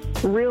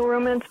real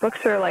romance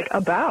books are like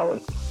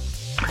about.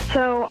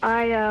 So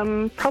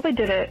I probably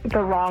did it the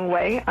wrong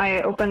way.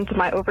 I opened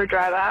my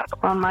Overdrive app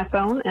on my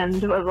phone and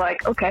was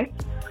like, okay,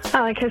 I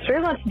like history.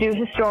 Let's do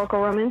historical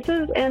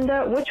romances and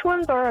which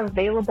ones are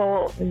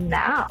available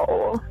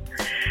now.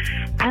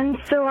 And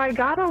so I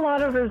got a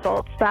lot of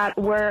results that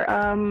were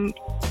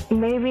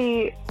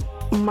maybe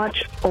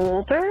much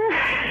older.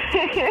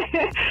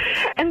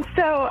 And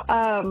so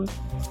I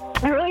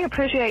really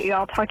appreciate you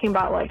all talking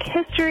about like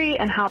history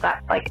and how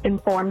that like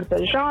informed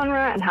the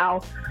genre and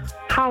how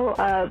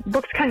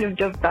books kind of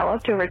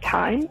developed over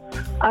time,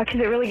 because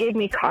it really gave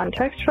me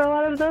context for a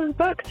lot of those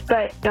books.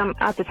 But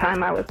at the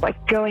time I was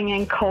like going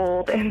in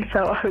cold, and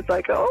so I was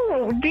like,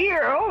 oh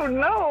dear, oh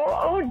no,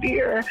 oh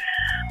dear.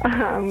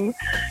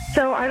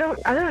 So I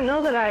don't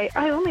know that I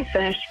only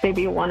finished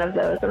maybe one of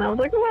those, and I was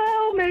like,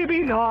 well, maybe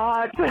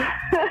not.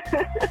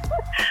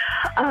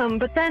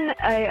 But then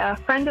a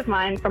friend of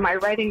mine from my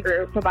writing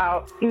group,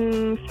 about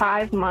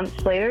 5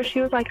 months later,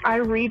 she was like, I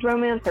read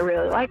romance, I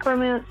really like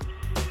romance.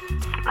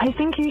 I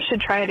think you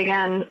should try it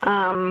again.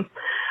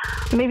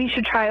 Maybe you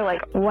should try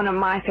like one of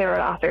my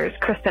favorite authors,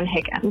 Kristen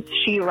Higgins.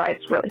 She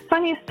writes really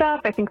funny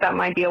stuff. I think that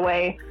might be a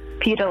way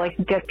for you to like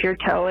dip your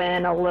toe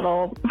in a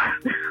little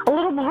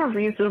more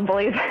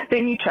reasonably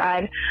than you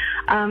tried.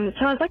 So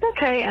I was like,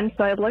 okay. And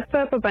so I looked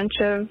up a bunch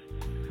of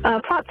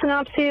plot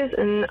synopses,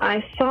 and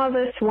I saw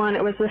this one.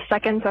 It was the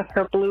second of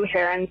her Blue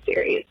Heron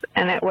series,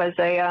 and it was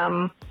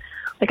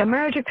a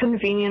marriage of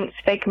convenience,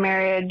 fake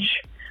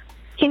marriage.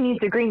 He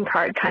needs a green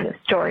card kind of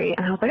story.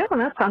 And I was like, oh,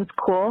 that sounds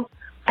cool.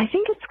 I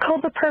think it's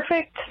called The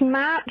Perfect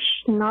Match.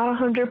 Not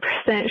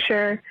 100%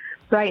 sure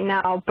right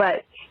now,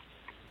 but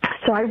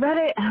so I read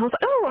it and I was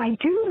like, oh, I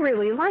do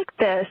really like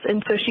this.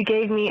 And so she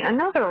gave me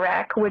another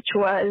rec, which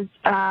was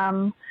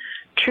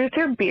Truth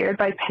or Beard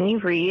by Penny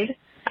Reed.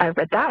 I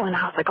read that one.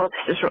 I was like, oh,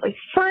 this is really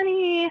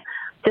funny.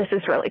 This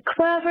is really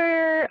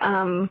clever.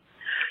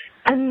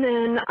 And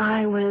then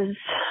I was,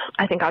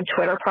 I think on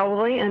Twitter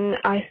probably, and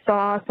I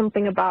saw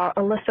something about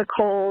Alyssa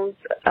Cole's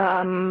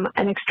An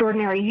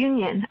Extraordinary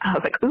Union. I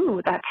was like,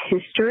 ooh, that's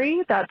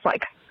history. That's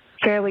like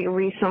fairly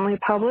recently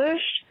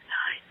published.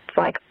 It's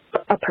like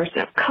a person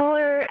of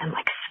color and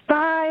like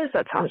spies.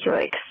 That sounds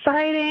really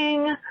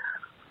exciting.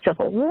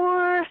 Civil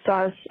War. So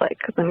I was like,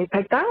 let me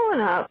pick that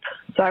one up.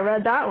 So I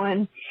read that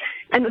one.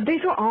 And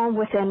these were all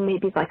within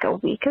maybe like a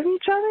week of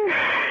each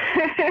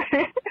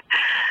other.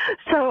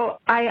 So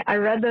I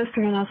read those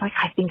through and I was like,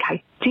 I think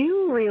I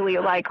do really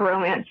like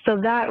romance. So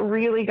that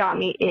really got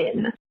me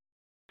in.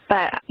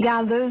 But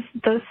yeah,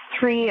 those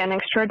three, An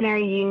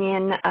Extraordinary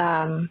Union,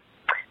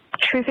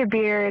 Truth or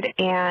Beard,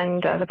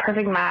 and The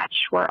Perfect Match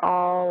were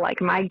all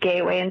like my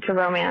gateway into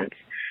romance.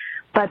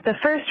 But the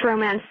first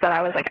romance that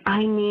I was like,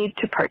 I need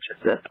to purchase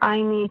this, I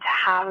need to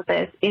have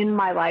this in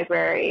my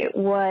library,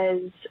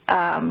 was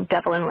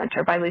Devil in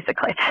Winter by Lisa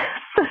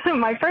Kleypas.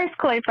 My first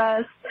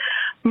Kleypas,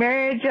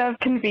 Marriage of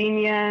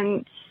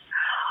Convenience,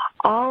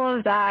 all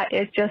of that.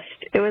 It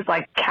was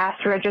like cash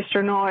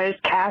register noise,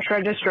 cash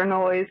register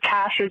noise,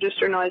 cash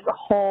register noise, the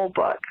whole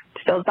book.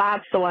 So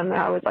that's the one that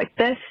I was like,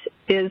 this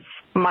is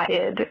my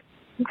id.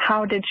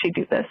 How did she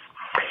do this?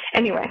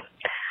 Anyway,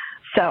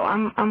 so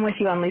I'm with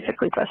you on Lisa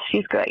Kleypas.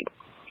 She's great.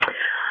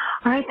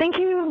 All right, thank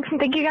you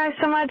guys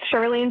so much. I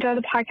really enjoyed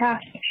the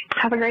podcast.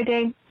 Have a great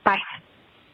day. Bye.